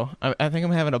 Uh-oh. I think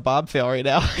I'm having a BobFail right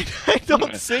now. I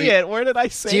don't see it. Where did I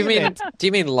say it? Do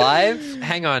you mean live?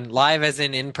 Hang on. Live as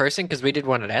in person? Because we did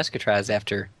one at Ascatraz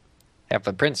after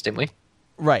Half-Blood Prince, didn't we?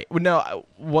 Right. No,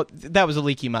 that was a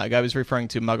leaky mug. I was referring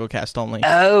to MuggleCast only.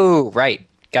 Oh, right.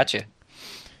 Gotcha.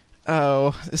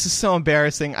 Oh, this is so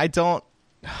embarrassing. I don't...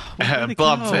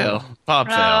 BobFail.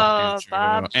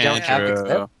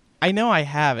 Andrew. I know I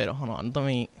have it. Hold on. Let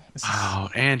me... Oh,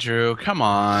 Andrew, come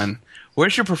on.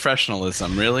 Where's your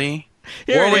professionalism, really?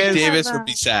 Here Warwick Davis would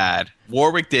be sad.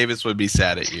 Warwick Davis would be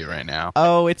sad at you right now.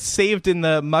 Oh, it's saved in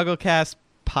the MuggleCast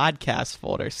podcast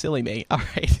folder. Silly me. All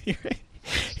right.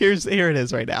 Here it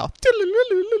is right now.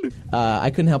 I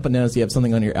couldn't help but notice you have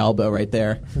something on your elbow right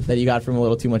there that you got from a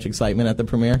little too much excitement at the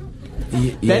premiere.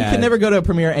 Ben could never go to a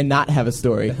premiere and not have a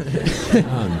story.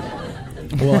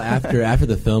 Well, after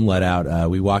the film let out,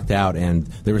 we walked out, and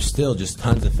there were still just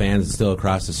tons of fans still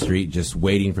across the street just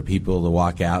waiting for people to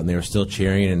walk out, and they were still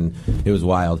cheering, and it was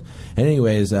wild. And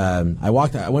anyways, I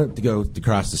went to go to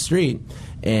cross the street,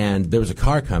 and there was a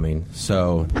car coming,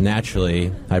 so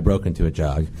naturally I broke into a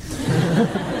jog.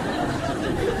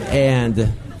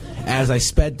 And as I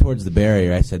sped towards the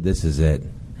barrier, I said, "This is it.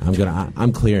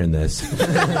 I'm clearing this."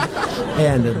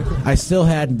 And I still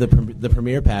had the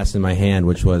premiere pass in my hand,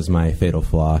 which was my fatal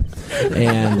flaw.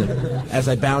 And as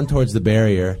I bound towards the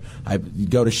barrier, I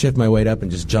go to shift my weight up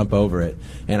and just jump over it.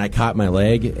 And I caught my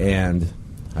leg, and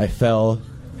I fell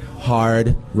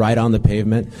hard right on the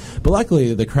pavement. But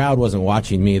luckily, the crowd wasn't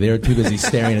watching me. They were too busy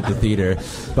staring at the theater.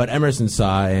 But Emerson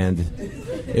saw, and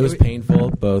it was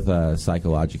painful, both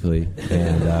psychologically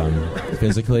and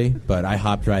physically. But I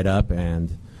hopped right up,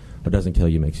 and what doesn't kill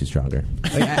you makes you stronger.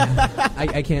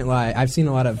 I can't lie. I've seen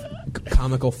a lot of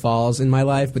comical falls in my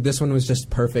life, but this one was just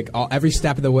perfect. Every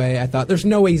step of the way, I thought, there's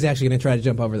no way he's actually going to try to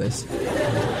jump over this.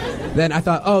 Then I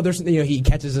thought, he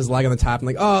catches his leg on the top. I'm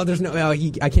like,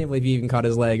 I can't believe he even caught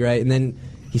his leg, right? And then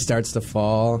he starts to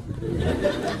fall.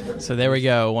 So there we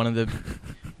go. A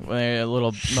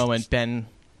little moment, Ben.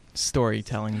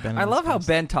 Storytelling. Ben. I love how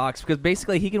Ben talks, because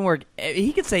basically he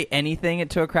can say anything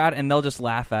to a crowd and they'll just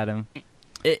laugh at him.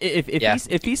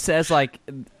 If he says like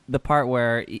the part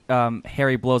where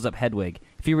Harry blows up Hedwig,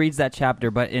 if he reads that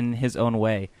chapter but in his own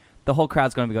way, the whole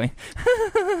crowd's going to be going.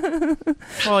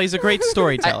 Well, he's a great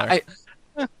storyteller.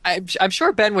 I'm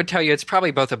sure Ben would tell you it's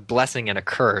probably both a blessing and a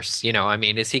curse.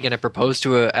 Is he going to propose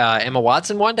to Emma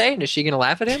Watson one day, and is she going to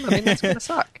laugh at him? That's going to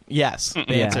suck. Yes,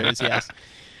 the answer is yes.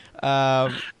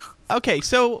 Okay,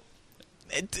 so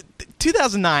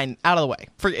 2009, out of the way.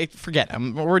 Forget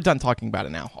it. We're done talking about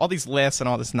it now. All these lists and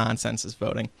all this nonsense is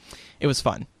voting. It was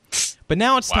fun. But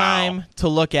now it's time to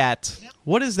look at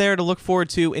what is there to look forward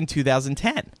to in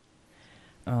 2010.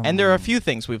 And there are a few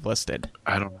things we've listed.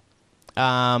 I don't know.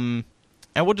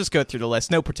 And we'll just go through the list,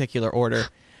 no particular order.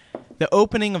 The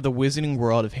opening of the Wizarding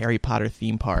World of Harry Potter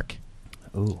theme park.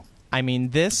 Ooh. I mean,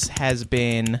 this has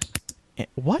been...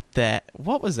 What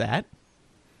was that?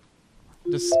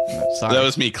 Sorry. That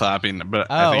was me clapping,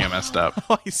 but I think I messed up.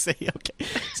 Oh, I see. Okay.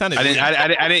 Sounded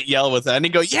I didn't yell with it. I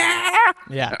didn't go, yeah!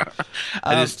 Yeah.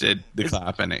 I just did the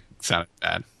clap, and it sounded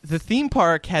bad. The theme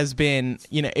park has been,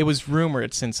 it was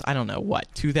rumored since, I don't know,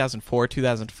 2004,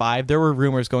 2005. There were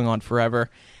rumors going on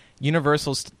forever.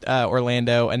 Universal's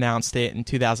Orlando announced it in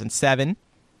 2007.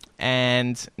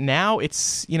 And now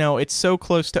it's so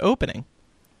close to opening.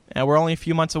 We're only a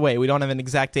few months away. We don't have an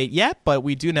exact date yet, but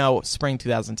we do know spring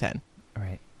 2010. All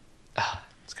right.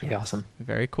 It's going to be awesome.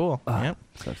 Very cool. Yep.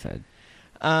 So excited.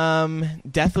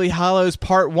 Deathly Hallows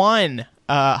Part 1.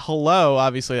 Hello.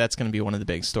 Obviously, that's going to be one of the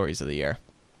big stories of the year.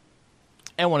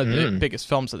 And one of the biggest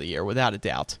films of the year, without a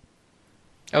doubt.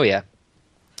 Oh, yeah.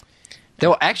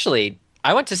 Though, actually,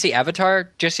 I went to see Avatar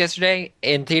just yesterday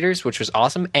in theaters, which was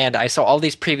awesome. And I saw all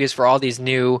these previews for all these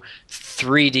new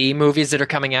 3D movies that are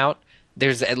coming out.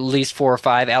 There's at least 4 or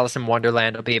 5. Alice in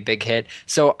Wonderland will be a big hit.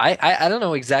 So I don't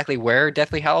know exactly where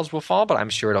Deathly Hallows will fall, but I'm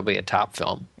sure it'll be a top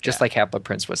film, just like Half-Blood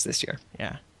Prince was this year.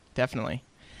 Yeah, definitely.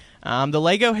 The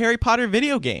Lego Harry Potter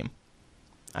video game.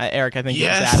 Eric, I think you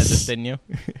just added this, didn't you?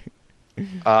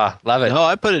 Love it. No,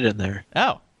 I put it in there.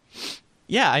 Oh.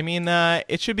 Yeah, I mean,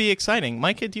 it should be exciting.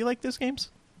 Micah, do you like those games?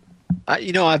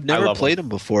 I've never played them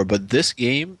before, but this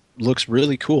game looks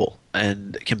really cool.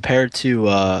 And compared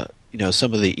to...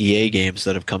 some of the EA games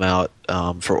that have come out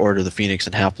for Order of the Phoenix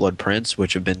and Half-Blood Prince,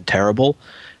 which have been terrible,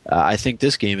 I think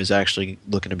this game is actually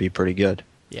looking to be pretty good.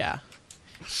 Yeah.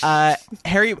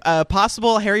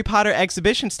 Possible Harry Potter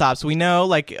exhibition stops. We know,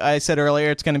 like I said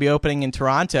earlier, it's going to be opening in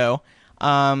Toronto.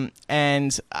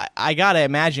 And I got to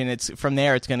imagine from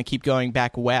there it's going to keep going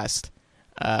back west.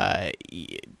 I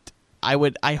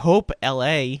hope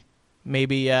LA,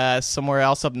 maybe somewhere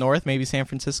else up north, maybe San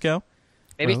Francisco.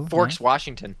 Maybe Forks,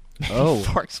 Washington. Oh,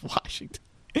 Forks, Washington.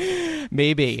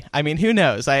 Maybe. I mean, who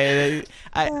knows? I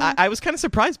was kind of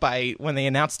surprised by when they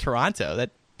announced Toronto.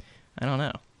 That I don't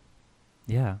know.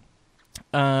 Yeah.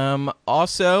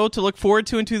 Also, to look forward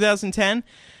to in 2010,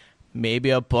 maybe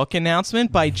a book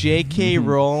announcement by J.K.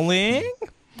 Rowling.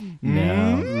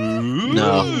 No.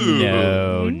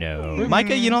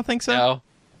 Micah, you don't think so?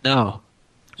 No.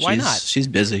 Why not? She's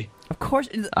busy. Of course.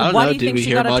 I don't Why know. do you Did think we she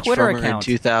hear got a much Twitter from her account?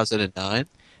 in 2009?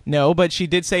 No, but she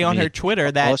did say on her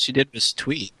Twitter that... Well, she did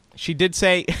mistweet. She did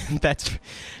say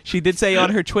she did say on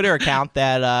her Twitter account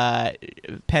that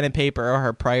pen and paper are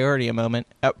her priority a moment.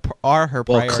 Are her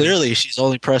priority. Well, clearly she's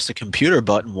only pressed the computer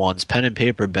button once. Pen and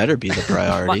paper better be the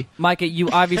priority. Micah, you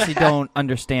obviously don't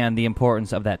understand the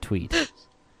importance of that tweet.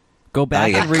 Go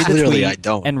back and read the clearly tweet I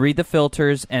don't. and read the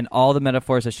filters and all the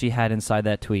metaphors that she had inside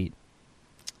that tweet.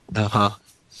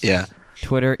 Yeah.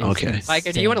 Twitter is okay. insane.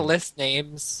 Micah, do you want to list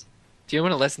names? Do you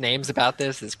want to list names about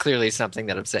this? It's clearly something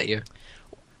that upset you.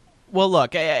 Well,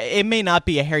 look, it may not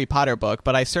be a Harry Potter book,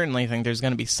 but I certainly think there's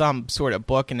going to be some sort of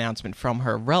book announcement from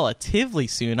her relatively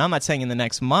soon. I'm not saying in the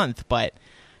next month, but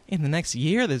in the next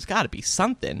year, there's got to be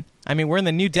something. I mean, we're in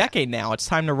the new decade now. It's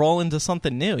time to roll into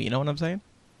something new. You know what I'm saying?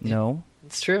 No.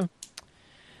 It's true.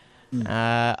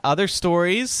 Other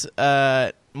stories,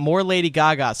 more Lady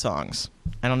Gaga songs.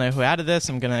 I don't know who added this.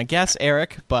 I'm going to guess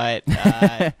Eric, but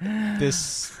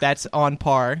that's on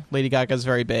par. Lady Gaga's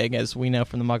very big, as we know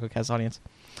from the MuggleCast audience.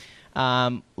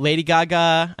 Lady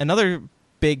Gaga, another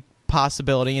big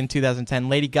possibility in 2010.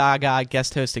 Lady Gaga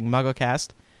guest hosting MuggleCast.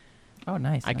 Oh,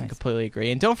 nice. I can completely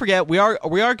agree. And don't forget, we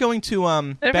are going to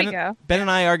Ben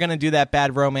and I are going to do that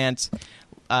Bad Romance,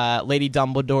 Lady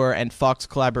Dumbledore and Fox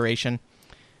collaboration.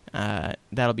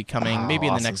 That'll be coming maybe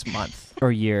in the next month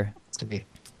or year. It's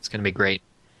gonna be great.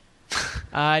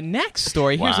 Next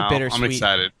story. Here's a bittersweet. I'm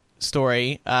excited.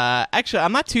 Story. Actually,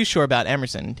 I'm not too sure about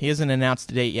Emerson. He hasn't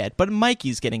announced a date yet, but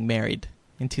Mikey's getting married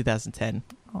in 200010.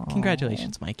 Aww.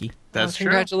 Congratulations, Mikey. That's true.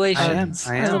 Congratulations.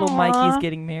 I am. Little Mikey's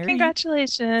getting married.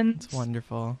 Congratulations. It's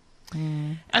wonderful.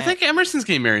 I think Emerson's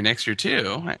getting married next year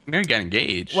too. Mary got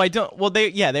engaged. Well,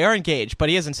 they are engaged, but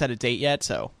he hasn't set a date yet.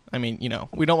 So I mean,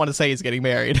 we don't want to say he's getting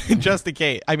married just in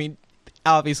case. I mean,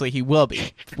 obviously he will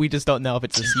be. We just don't know if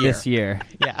it's this year. This year,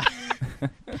 yeah.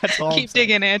 That's all. Keep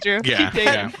digging, Andrew. Yeah, Keep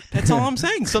digging. yeah. That's all I'm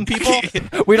saying. Some people.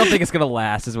 We don't think it's gonna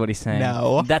last, is what he's saying.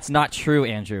 No, that's not true,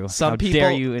 Andrew. How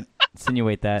dare you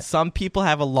insinuate that? Some people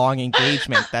have a long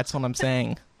engagement. That's what I'm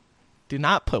saying. Do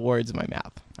not put words in my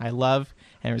mouth. I love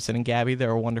Emerson and Gabby.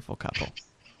 They're a wonderful couple.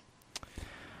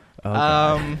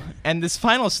 And this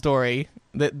final story,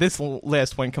 this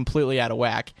list went completely out of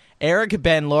whack. Eric,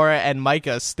 Ben, Laura, and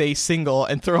Micah stay single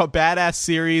and throw a badass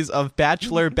series of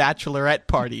bachelorette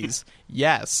parties.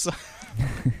 Yes.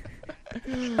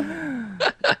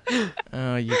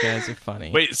 Oh, you guys are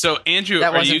funny. Wait, so Andrew,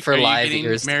 That are wasn't you, for are you live getting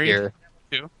ears to married hear.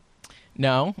 too?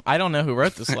 No, I don't know who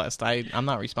wrote this list. I'm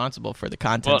not responsible for the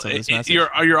contents of this message.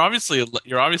 You're obviously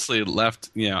left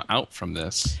out from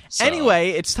this. So.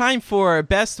 Anyway, it's time for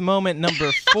best moment number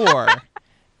 4,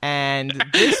 and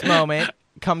this moment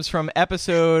comes from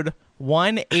episode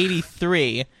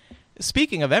 183.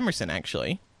 Speaking of Emerson,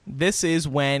 actually, this is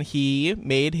when he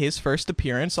made his first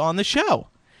appearance on the show,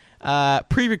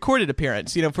 pre-recorded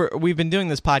appearance. We've been doing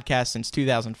this podcast since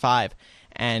 2005.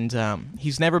 And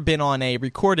he's never been on a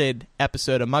recorded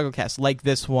episode of MuggleCast like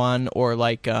this one, or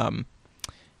like, just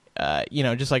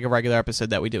like a regular episode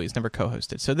that we do. He's never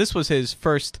co-hosted. So this was his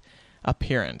first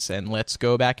appearance, and let's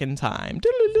go back in time.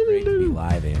 Great to be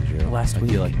live, Andrew. Last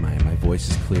week. I feel like my voice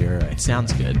is clear. It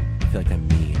sounds good. I feel like I'm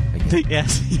me again.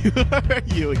 Yes, you are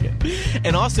you again.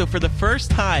 And also, for the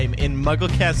first time in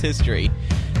MuggleCast history,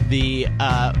 the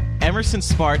Emerson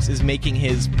Sparks is making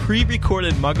his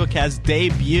pre-recorded MuggleCast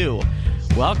debut.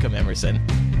 Welcome, Emerson.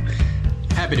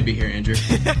 Happy to be here, Andrew.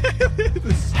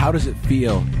 How does it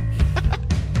feel?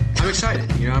 I'm excited.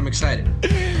 I'm excited.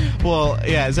 Well,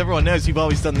 yeah, as everyone knows, you've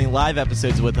always done the live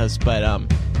episodes with us, but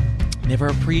never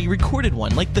a pre-recorded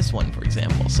one, like this one, for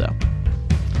example, so...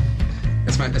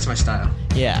 That's my style.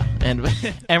 Yeah, and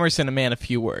Emerson, a man of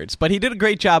few words. But he did a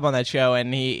great job on that show,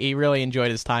 and he really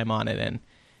enjoyed his time on it, and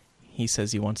he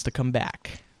says he wants to come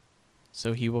back.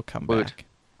 So he will come back.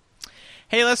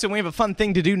 Hey, listen, we have a fun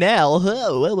thing to do now.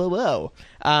 Whoa.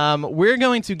 We're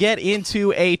going to get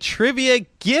into a trivia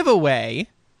giveaway.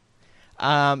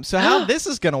 So how this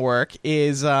is going to work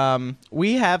is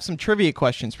we have some trivia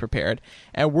questions prepared,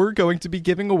 and we're going to be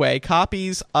giving away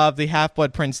copies of the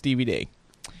Half-Blood Prince DVD.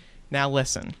 Now,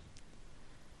 listen.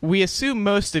 We assume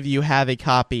most of you have a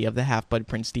copy of the Half-Blood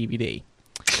Prince DVD.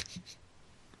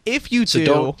 If you do... So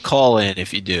don't call in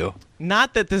if you do.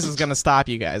 Not that this is going to stop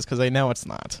you guys, because I know it's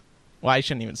not. Well, I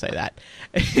shouldn't even say that.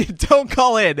 Don't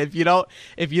call in if you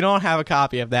don't have a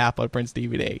copy of the Half-Blood Prince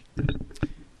DVD.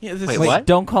 Yeah, Wait, what?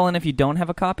 Don't call in if you don't have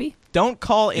a copy? Don't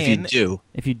call If in you do.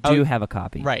 If you do have a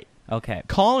copy. Right. Okay.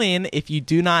 Call in if you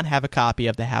do not have a copy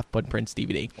of the Half-Blood Prince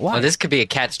DVD. Why? Well, this could be a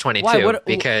catch-22 Why?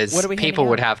 because what are we people handing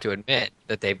would out? have to admit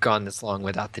that they've gone this long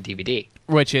without the DVD.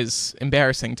 Which is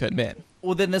embarrassing to admit.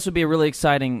 Well, then this would be a really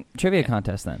exciting trivia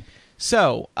contest then.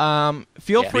 So,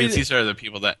 feel free Because these are the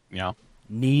people that,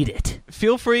 Need it.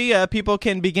 Feel free. People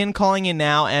can begin calling in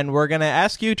now, and we're going to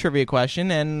ask you a trivia question,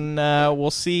 and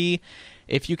we'll see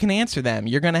if you can answer them.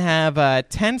 You're going to have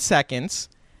 10 seconds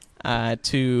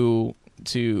to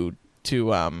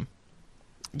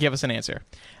give us an answer.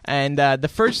 And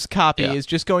the first copy is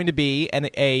just going to be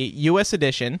a U.S.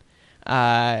 edition,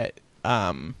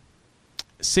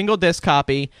 single disc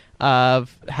copy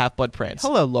of Half-Blood Prince.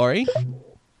 Hello, Lori.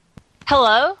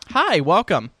 Hello. Hi,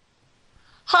 welcome.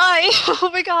 Hi. Oh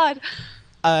my God.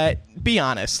 Be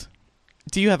honest.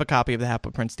 Do you have a copy of the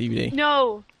Half-Blood Prince DVD?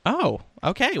 No. Oh,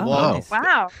 okay. Oh, Well, nice.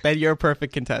 Wow. then you're a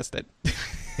perfect contestant.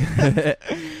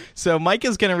 So Mike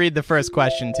is going to read the first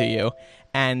question to you,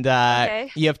 and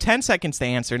you have 10 seconds to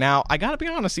answer. Now, I got to be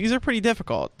honest; these are pretty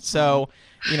difficult. So,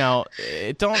 don't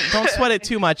sweat it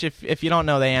too much if you don't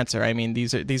know the answer. I mean,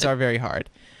 these are very hard.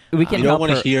 You don't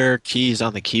want to hear keys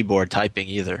on the keyboard typing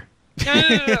either. No.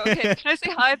 Okay. Can I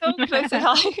say hi though? Can I say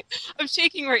hi? I'm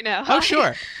shaking right now. Oh, Hi.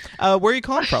 sure. Where are you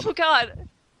calling from? Oh God.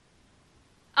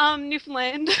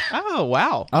 Newfoundland. Oh,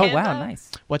 wow. Oh, Canada. wow,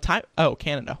 nice. What time? Oh,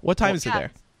 Canada. What time is it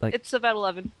there? It's about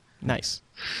 11. Nice.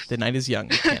 The night is young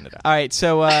in Canada. All right,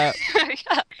 so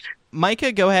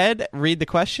Micah, go ahead, read the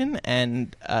question,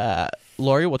 and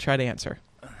Lori will try to answer.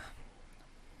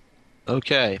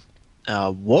 Okay.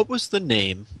 What was the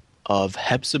name of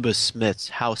Hepzibah Smith's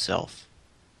house elf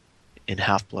in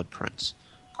Half-Blood Prince?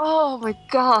 Oh my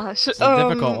gosh. It's a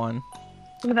difficult one.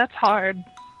 That's hard.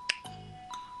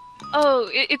 Oh,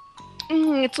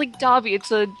 it's like Dobby.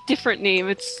 It's a different name.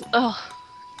 It's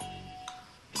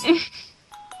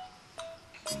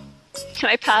Can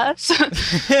I pass?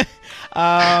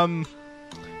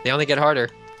 They only get harder.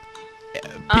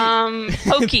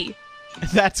 Pokey.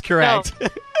 That's correct. No.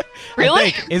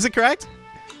 Really? Is it correct?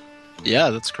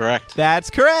 Yeah, that's correct. That's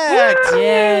correct. Woo!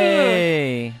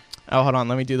 Yay! Oh, hold on.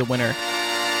 Let me do the winner.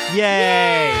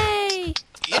 Yay!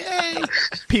 Yay!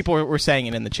 People were saying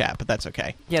it in the chat, but that's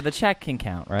okay. Yeah, the chat can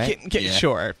count, right?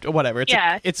 Sure. Whatever.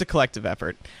 Yeah. It's a collective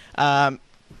effort.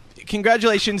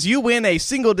 Congratulations. You win a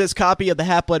single disc copy of the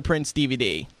Half-Blood Prince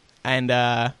DVD. And,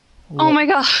 oh my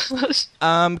gosh.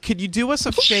 could you do us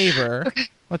a favor? Okay.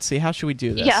 Let's see. How should we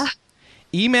do this? Yeah.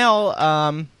 Email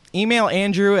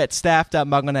Andrew at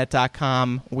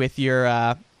staff.mugglenet.com with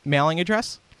your mailing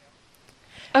address.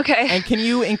 Okay. And can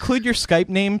you include your Skype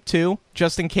name too,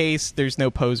 just in case there's no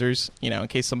posers? You know, in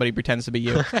case somebody pretends to be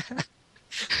you.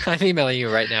 I'm emailing you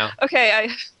right now. Okay.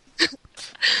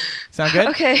 Sound good?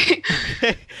 Okay.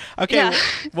 Okay. Yeah.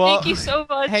 Well, Thank you so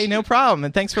much. Hey, no problem,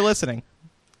 and thanks for listening.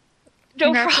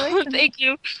 No problem. Thank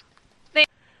you.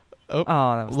 Oh,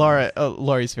 that was Laura. Oh,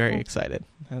 Laurie's very excited.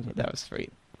 That was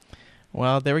sweet.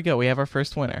 Well, there we go. We have our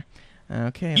first winner.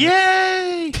 Okay.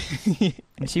 Yay!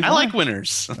 And she I won. like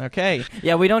winners. Okay.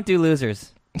 Yeah, we don't do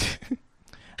losers.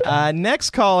 Next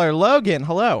caller, Logan.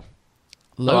 Hello.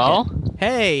 Hello?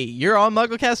 Hey, you're on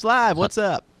MuggleCast Live. What's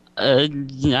up?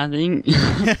 Nothing.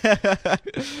 Where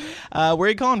are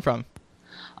you calling from?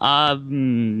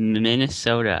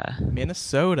 Minnesota.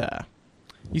 Minnesota.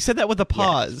 You said that with a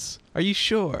pause. Yes. Are you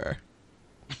sure?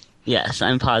 Yes,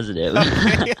 I'm positive.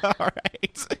 Okay, all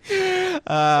right.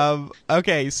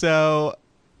 Okay, so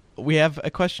we have a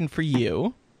question for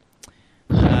you.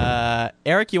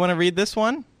 Eric, you want to read this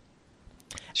one?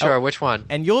 Sure, which one?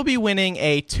 And you'll be winning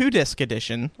a 2-disc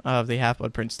edition of the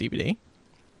Half-Blood Prince DVD.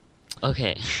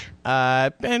 Okay.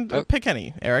 And pick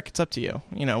any, Eric. It's up to you.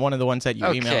 You know, one of the ones that you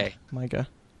emailed, Micah.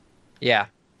 Yeah,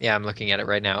 I'm looking at it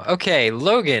right now. Okay,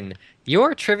 Logan,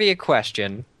 your trivia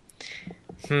question.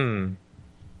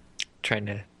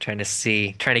 Trying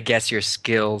to guess your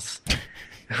skills.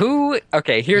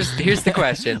 Okay, here's the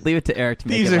question. Leave it to Eric to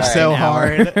make These it are last so an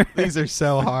hour. hard. These are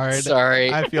so hard.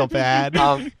 Sorry. I feel bad.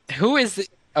 Who is the...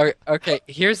 Okay,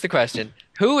 here's the question.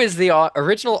 Who is the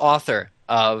original author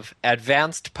of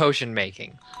Advanced Potion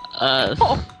Making?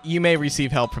 You may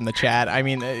receive help from the chat. I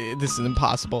mean, this is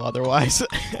impossible otherwise.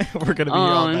 We're going to be here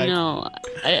all night. Oh, no.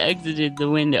 I exited the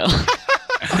window.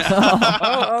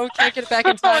 Can't get it back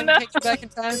in time. Can't get it back in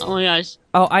time. Oh, my gosh.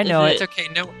 Oh, I know it. It's okay.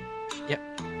 No. Yeah.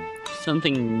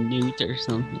 Something newt or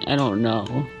something. I don't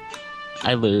know.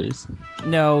 I lose.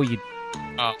 No, you...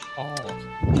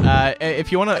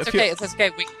 If you want to... It's okay. It's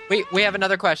okay. We have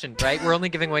another question, right? We're only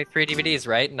giving away 3 DVDs,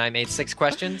 right? And I made 6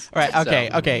 questions. All right,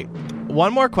 okay.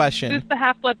 One more question. Who's the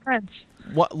Half-Blood Prince?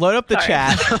 Load up the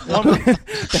chat.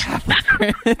 The Half-Blood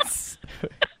Prince.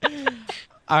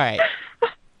 All right.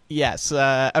 Yes.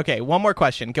 Okay, one more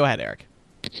question. Go ahead, Eric.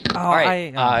 All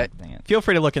right. Feel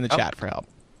free to look in the chat for help.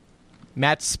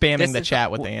 Matt's spamming the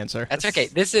chat with the answer. That's okay.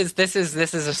 This is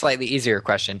a slightly easier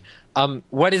question.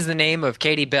 What is the name of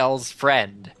Katie Bell's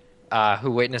friend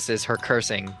who witnesses her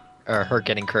cursing or her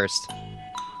getting cursed?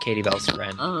 Katie Bell's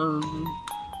friend.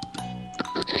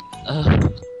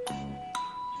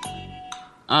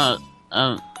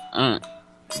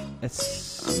 It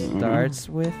starts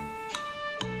with...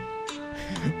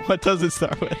 What does it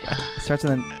start with? It starts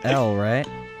with an L, right?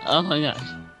 Oh my gosh.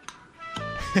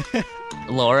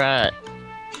 Laura.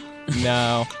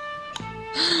 No.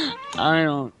 I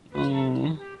don't.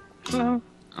 Oh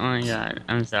my god,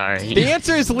 I'm sorry. The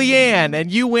answer is Leanne,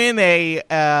 and you win a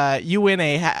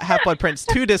Half-Blood Prince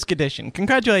 2-disc edition.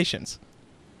 Congratulations.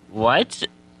 What?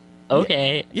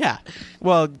 Okay. Yeah.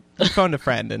 Well, you phoned a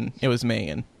friend, and it was me,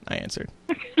 and I answered.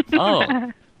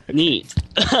 Oh. Neat.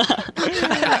 All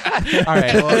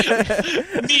right. Well,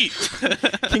 neat.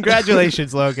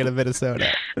 Congratulations, Logan of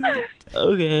Minnesota.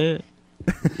 Okay.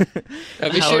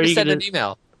 Be sure to send an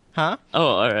email. Huh? Oh,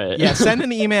 all right. Yeah, send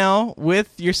an email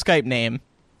with your Skype name,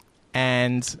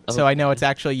 and so I know it's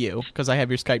actually you because I have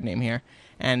your Skype name here,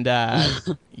 and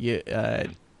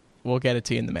we'll get it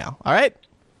to you in the mail. All right.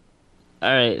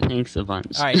 All right. Thanks a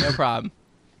bunch. All right. No problem.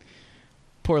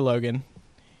 Poor Logan.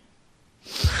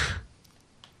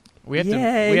 We have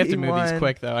to move these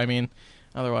quick, though. I mean,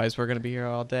 otherwise we're going to be here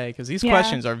all day because these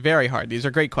questions are very hard. These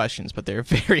are great questions, but they're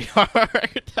very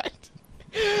hard.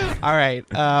 All right.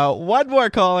 One more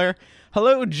caller.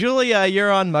 Hello, Julia.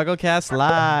 You're on MuggleCast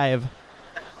Live.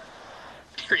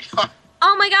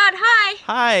 Oh my God! Hi.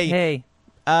 Hi. Hey.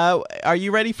 Are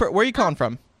you ready for? Where are you calling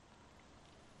from?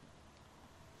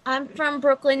 I'm from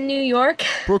Brooklyn, New York.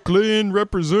 Brooklyn,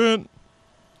 represent.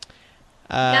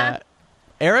 Yeah.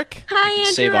 Eric? Hi,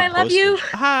 Andrew. I love you.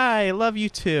 Hi, love you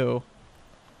too.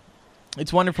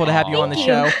 It's wonderful to have you on the Thank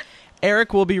show. you.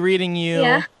 Eric will be reading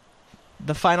you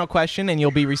the final question, and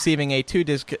you'll be receiving a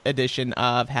 2-disc edition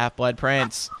of Half-Blood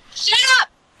Prince. Shut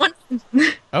up!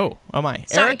 Oh my.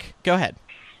 Sorry. Eric, go ahead.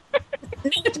 All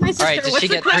right, does she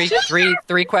get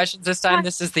three questions this time?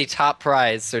 This is the top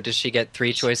prize, so does she get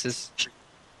 3 choices? She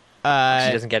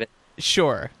doesn't get it?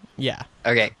 Sure, yeah.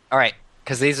 Okay, all right,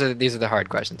 because these are the hard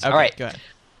questions. Okay, all right, go ahead.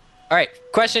 All right,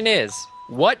 question is,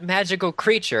 what magical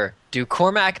creature do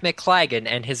Cormac McLagan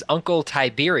and his uncle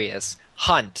Tiberius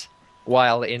hunt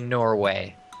while in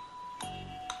Norway?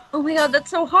 Oh my God,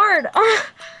 that's so hard.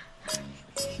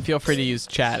 Feel free to use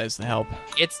chat as the help.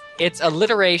 It's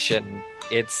alliteration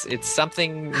It's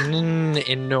something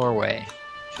in Norway.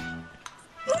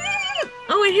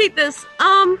 Oh, I hate this.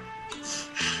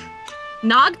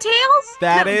 Nogtails?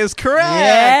 That is correct.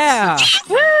 Yeah.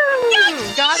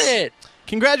 Yes, got it.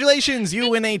 Congratulations, you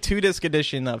win a 2-disc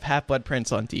edition of Half-Blood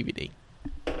Prince on DVD.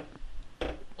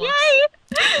 Yay!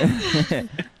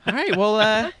 All right,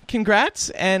 well, congrats,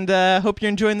 and hope you're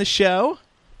enjoying the show.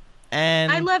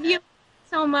 And I love you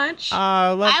so much.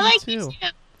 I love you like too. you too.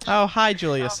 Oh, hi,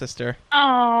 Julia's sister.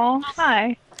 Oh,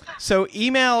 hi. So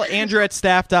email Andrew at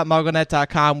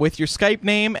staff.mugglenet.com with your Skype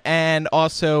name and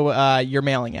also your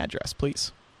mailing address,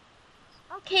 please.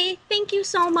 Okay, thank you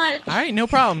so much. All right, no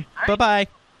problem. Bye-bye.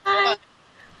 Bye.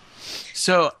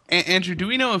 So, Andrew, do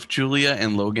we know if Julia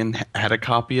and Logan had a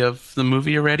copy of the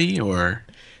movie already, or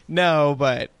no?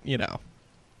 But you know,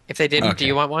 if they didn't, do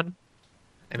you want one?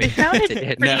 I mean,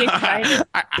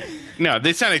 no,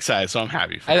 they sound excited, so I'm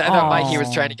happy. For I thought Mikey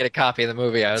was trying to get a copy of the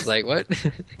movie. I was like, what?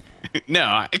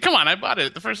 No, come on, I bought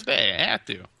it the first day. I had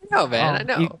to. No, man, I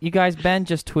know. You guys, Ben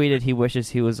just tweeted he wishes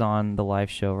he was on the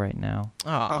live show right now.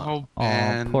 Oh,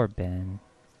 Ben. Oh, poor Ben.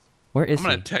 Where is I'm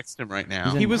going to text him right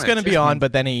now. He was going to be on,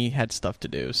 but then he had stuff to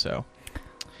do, so.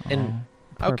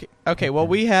 Okay, well,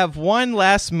 we have one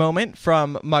last moment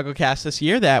from MuggleCast this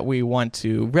year that we want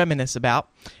to reminisce about.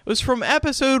 It was from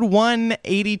episode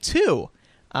 182.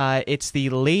 It's the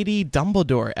Lady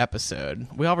Dumbledore episode.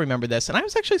 We all remember this, and I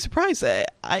was actually surprised.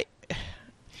 I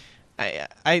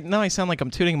know I sound like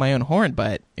I'm tooting my own horn,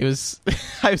 but it was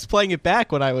I was playing it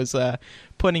back when I was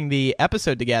putting the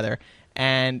episode together,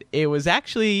 and it was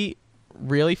actually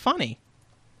really funny.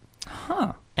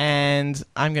 Huh. And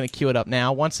I'm going to cue it up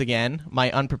now. Once again,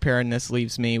 my unpreparedness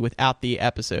leaves me without the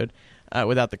episode,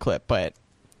 without the clip, but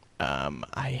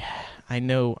I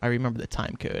remember the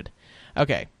time code.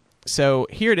 Okay, so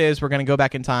here it is. We're going to go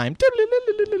back in time.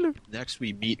 Next,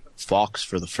 we meet Fawkes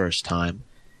for the first time,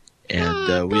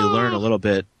 and we learn a little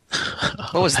bit.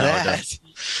 What was that? It's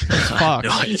Fawkes.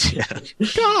 No idea.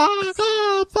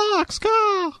 Go, Fawkes,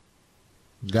 go!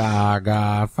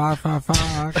 Gaga, fuck.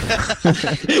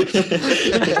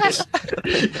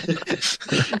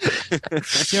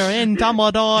 You're in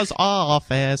Dumbledore's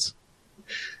office.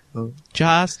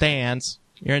 Just dance.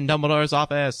 You're in Dumbledore's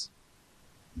office.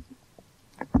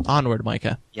 Onward,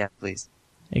 Micah. Yeah, please.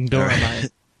 Ignore mine.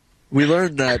 We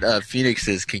learned that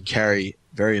phoenixes can carry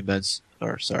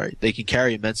they can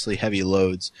carry immensely heavy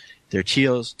loads. Their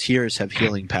tears have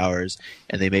healing powers,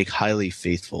 and they make highly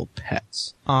faithful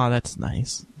pets. Oh, that's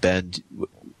nice. Ben,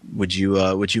 would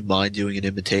you mind doing an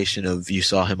imitation of "You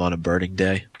saw him on a burning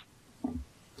day"?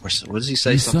 Or what does he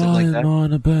say? You Something saw like him that.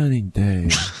 on a burning day.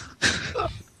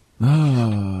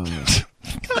 Oh.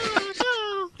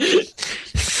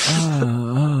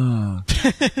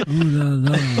 Ooh la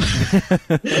la.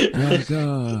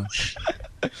 Gaga.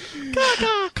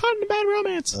 Gaga, caught in a bad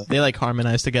romance. They like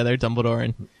harmonize together, Dumbledore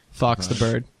and Fawkes the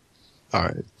bird. All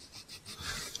right.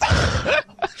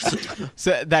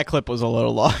 So that clip was a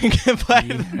little long, but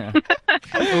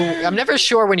I'm never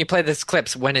sure when you play these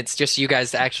clips when it's just you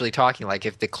guys actually talking, like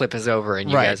if the clip is over and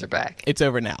you guys are back. It's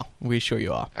over now. We assure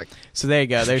you all. Okay. So there you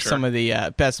go. There's some of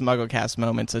the best MuggleCast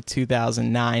moments of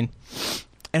 2009.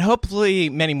 And hopefully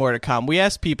many more to come. We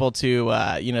asked people to,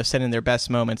 send in their best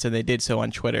moments, and they did so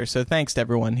on Twitter. So thanks to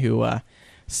everyone who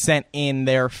sent in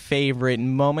their favorite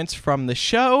moments from the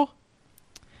show.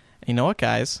 And you know what,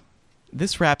 guys?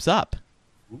 This wraps up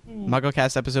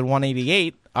MuggleCast episode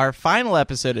 188, our final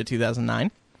episode of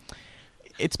 2009.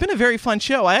 It's been a very fun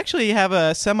show. I actually have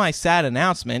a semi-sad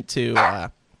announcement to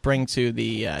bring to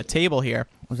the table here.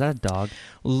 Was that a dog?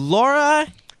 Laura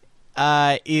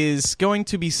is going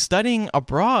to be studying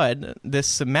abroad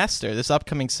this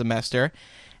upcoming semester,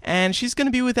 and she's going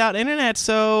to be without internet,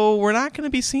 so we're not going to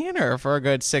be seeing her for a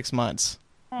good 6 months.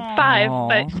 5,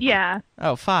 but yeah.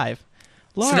 Oh, 5.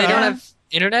 Laura, So they don't have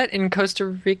internet in Costa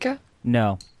Rica?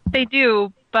 No. They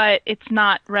do, but it's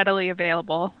not readily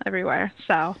available everywhere,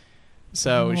 so...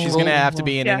 So she's going to have to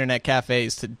be in internet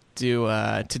cafes to do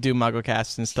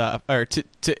MuggleCasts and stuff, or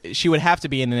she would have to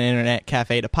be in an internet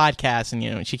cafe to podcast,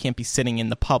 and she can't be sitting in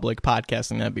the public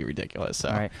podcasting. That'd be ridiculous. So.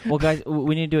 All right, well, guys,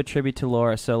 we need to do a tribute to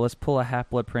Laura. So let's pull a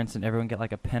Half-Blood Prince, and everyone get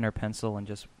like a pen or pencil and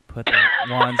just put their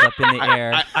wands up in the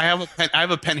air. I have a pen. I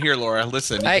have a pen here, Laura.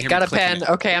 Listen. I got a pen.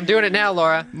 Okay, I'm doing it now,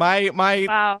 Laura. My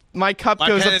cup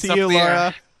goes up to you,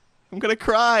 Laura. I'm gonna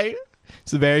cry.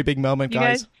 It's a very big moment,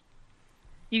 guys.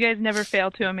 You guys never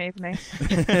fail to amaze me.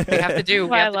 We have to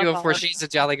do it for She's a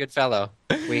Jolly Good Fellow.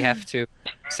 We have to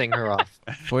sing her off.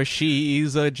 For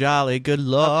she's a jolly good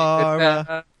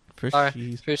Laura. For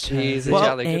she's a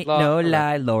jolly good Laura. No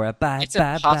lie, Laura. Bye, it's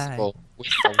bye, impossible bye. with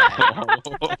the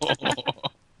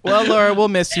lie. Well, Laura, we'll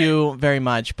miss you very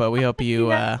much, but we hope you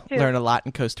learn a lot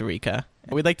in Costa Rica.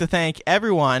 We'd like to thank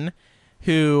everyone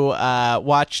who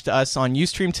watched us on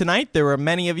Ustream tonight. There were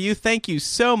many of you. Thank you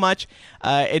so much.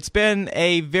 It's been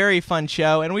a very fun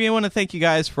show, and we want to thank you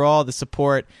guys for all the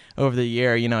support over the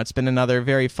year. You know, it's been another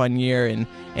very fun year in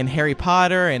Harry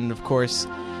Potter and, of course,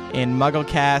 in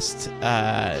MuggleCast,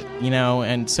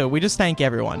 and so we just thank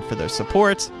everyone for their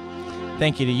support.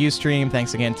 Thank you to Ustream.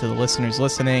 Thanks again to the listeners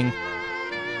listening.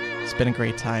 It's been a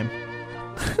great time.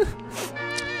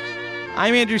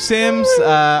 I'm Andrew Sims.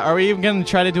 Are we even going to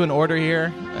try to do an order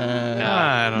here?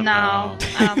 I don't know.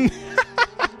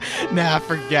 Nah,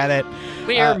 forget it.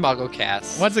 We are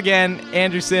MuggleCast. Once again,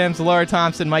 Andrew Sims, Laura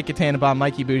Thompson, Mike Katanabon,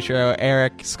 Mikey Bouchero,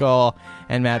 Eric Skull,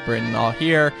 and Matt Britton all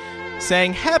here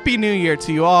saying Happy New Year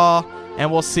to you all,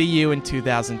 and we'll see you in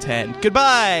 2010.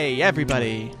 Goodbye,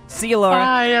 everybody. See you, Laura.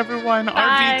 Bye, everyone.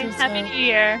 Bye. Happy New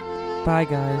Year. Bye,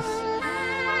 guys.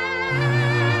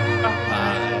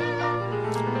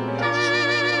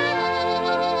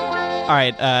 All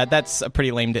right, that's a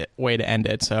pretty lame way to end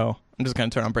it, so I'm just going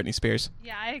to turn on Britney Spears.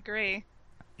 Yeah, I agree.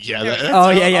 Yeah.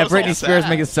 Britney Spears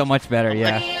makes it so much better.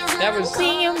 Yeah. That was.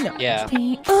 Yeah.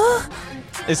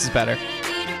 This is better.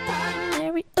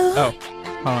 Oh,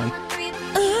 hold on.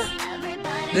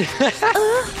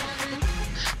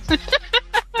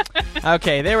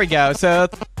 Okay, there we go. So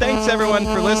thanks everyone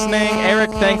for listening.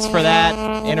 Eric, thanks for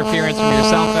that interference from your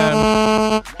cell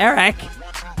phone. Eric.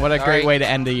 What a great way to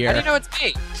end the year. How do you know it's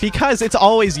me? Because it's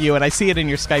always you, and I see it in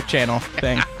your Skype channel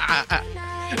thing.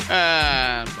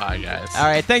 Bye, guys. All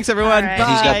right, thanks everyone. Right.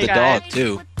 Bye. He's got the dog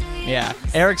too. Yeah,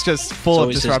 Eric's just full of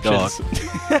It's always his disruptions.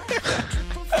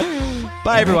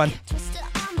 Bye everyone.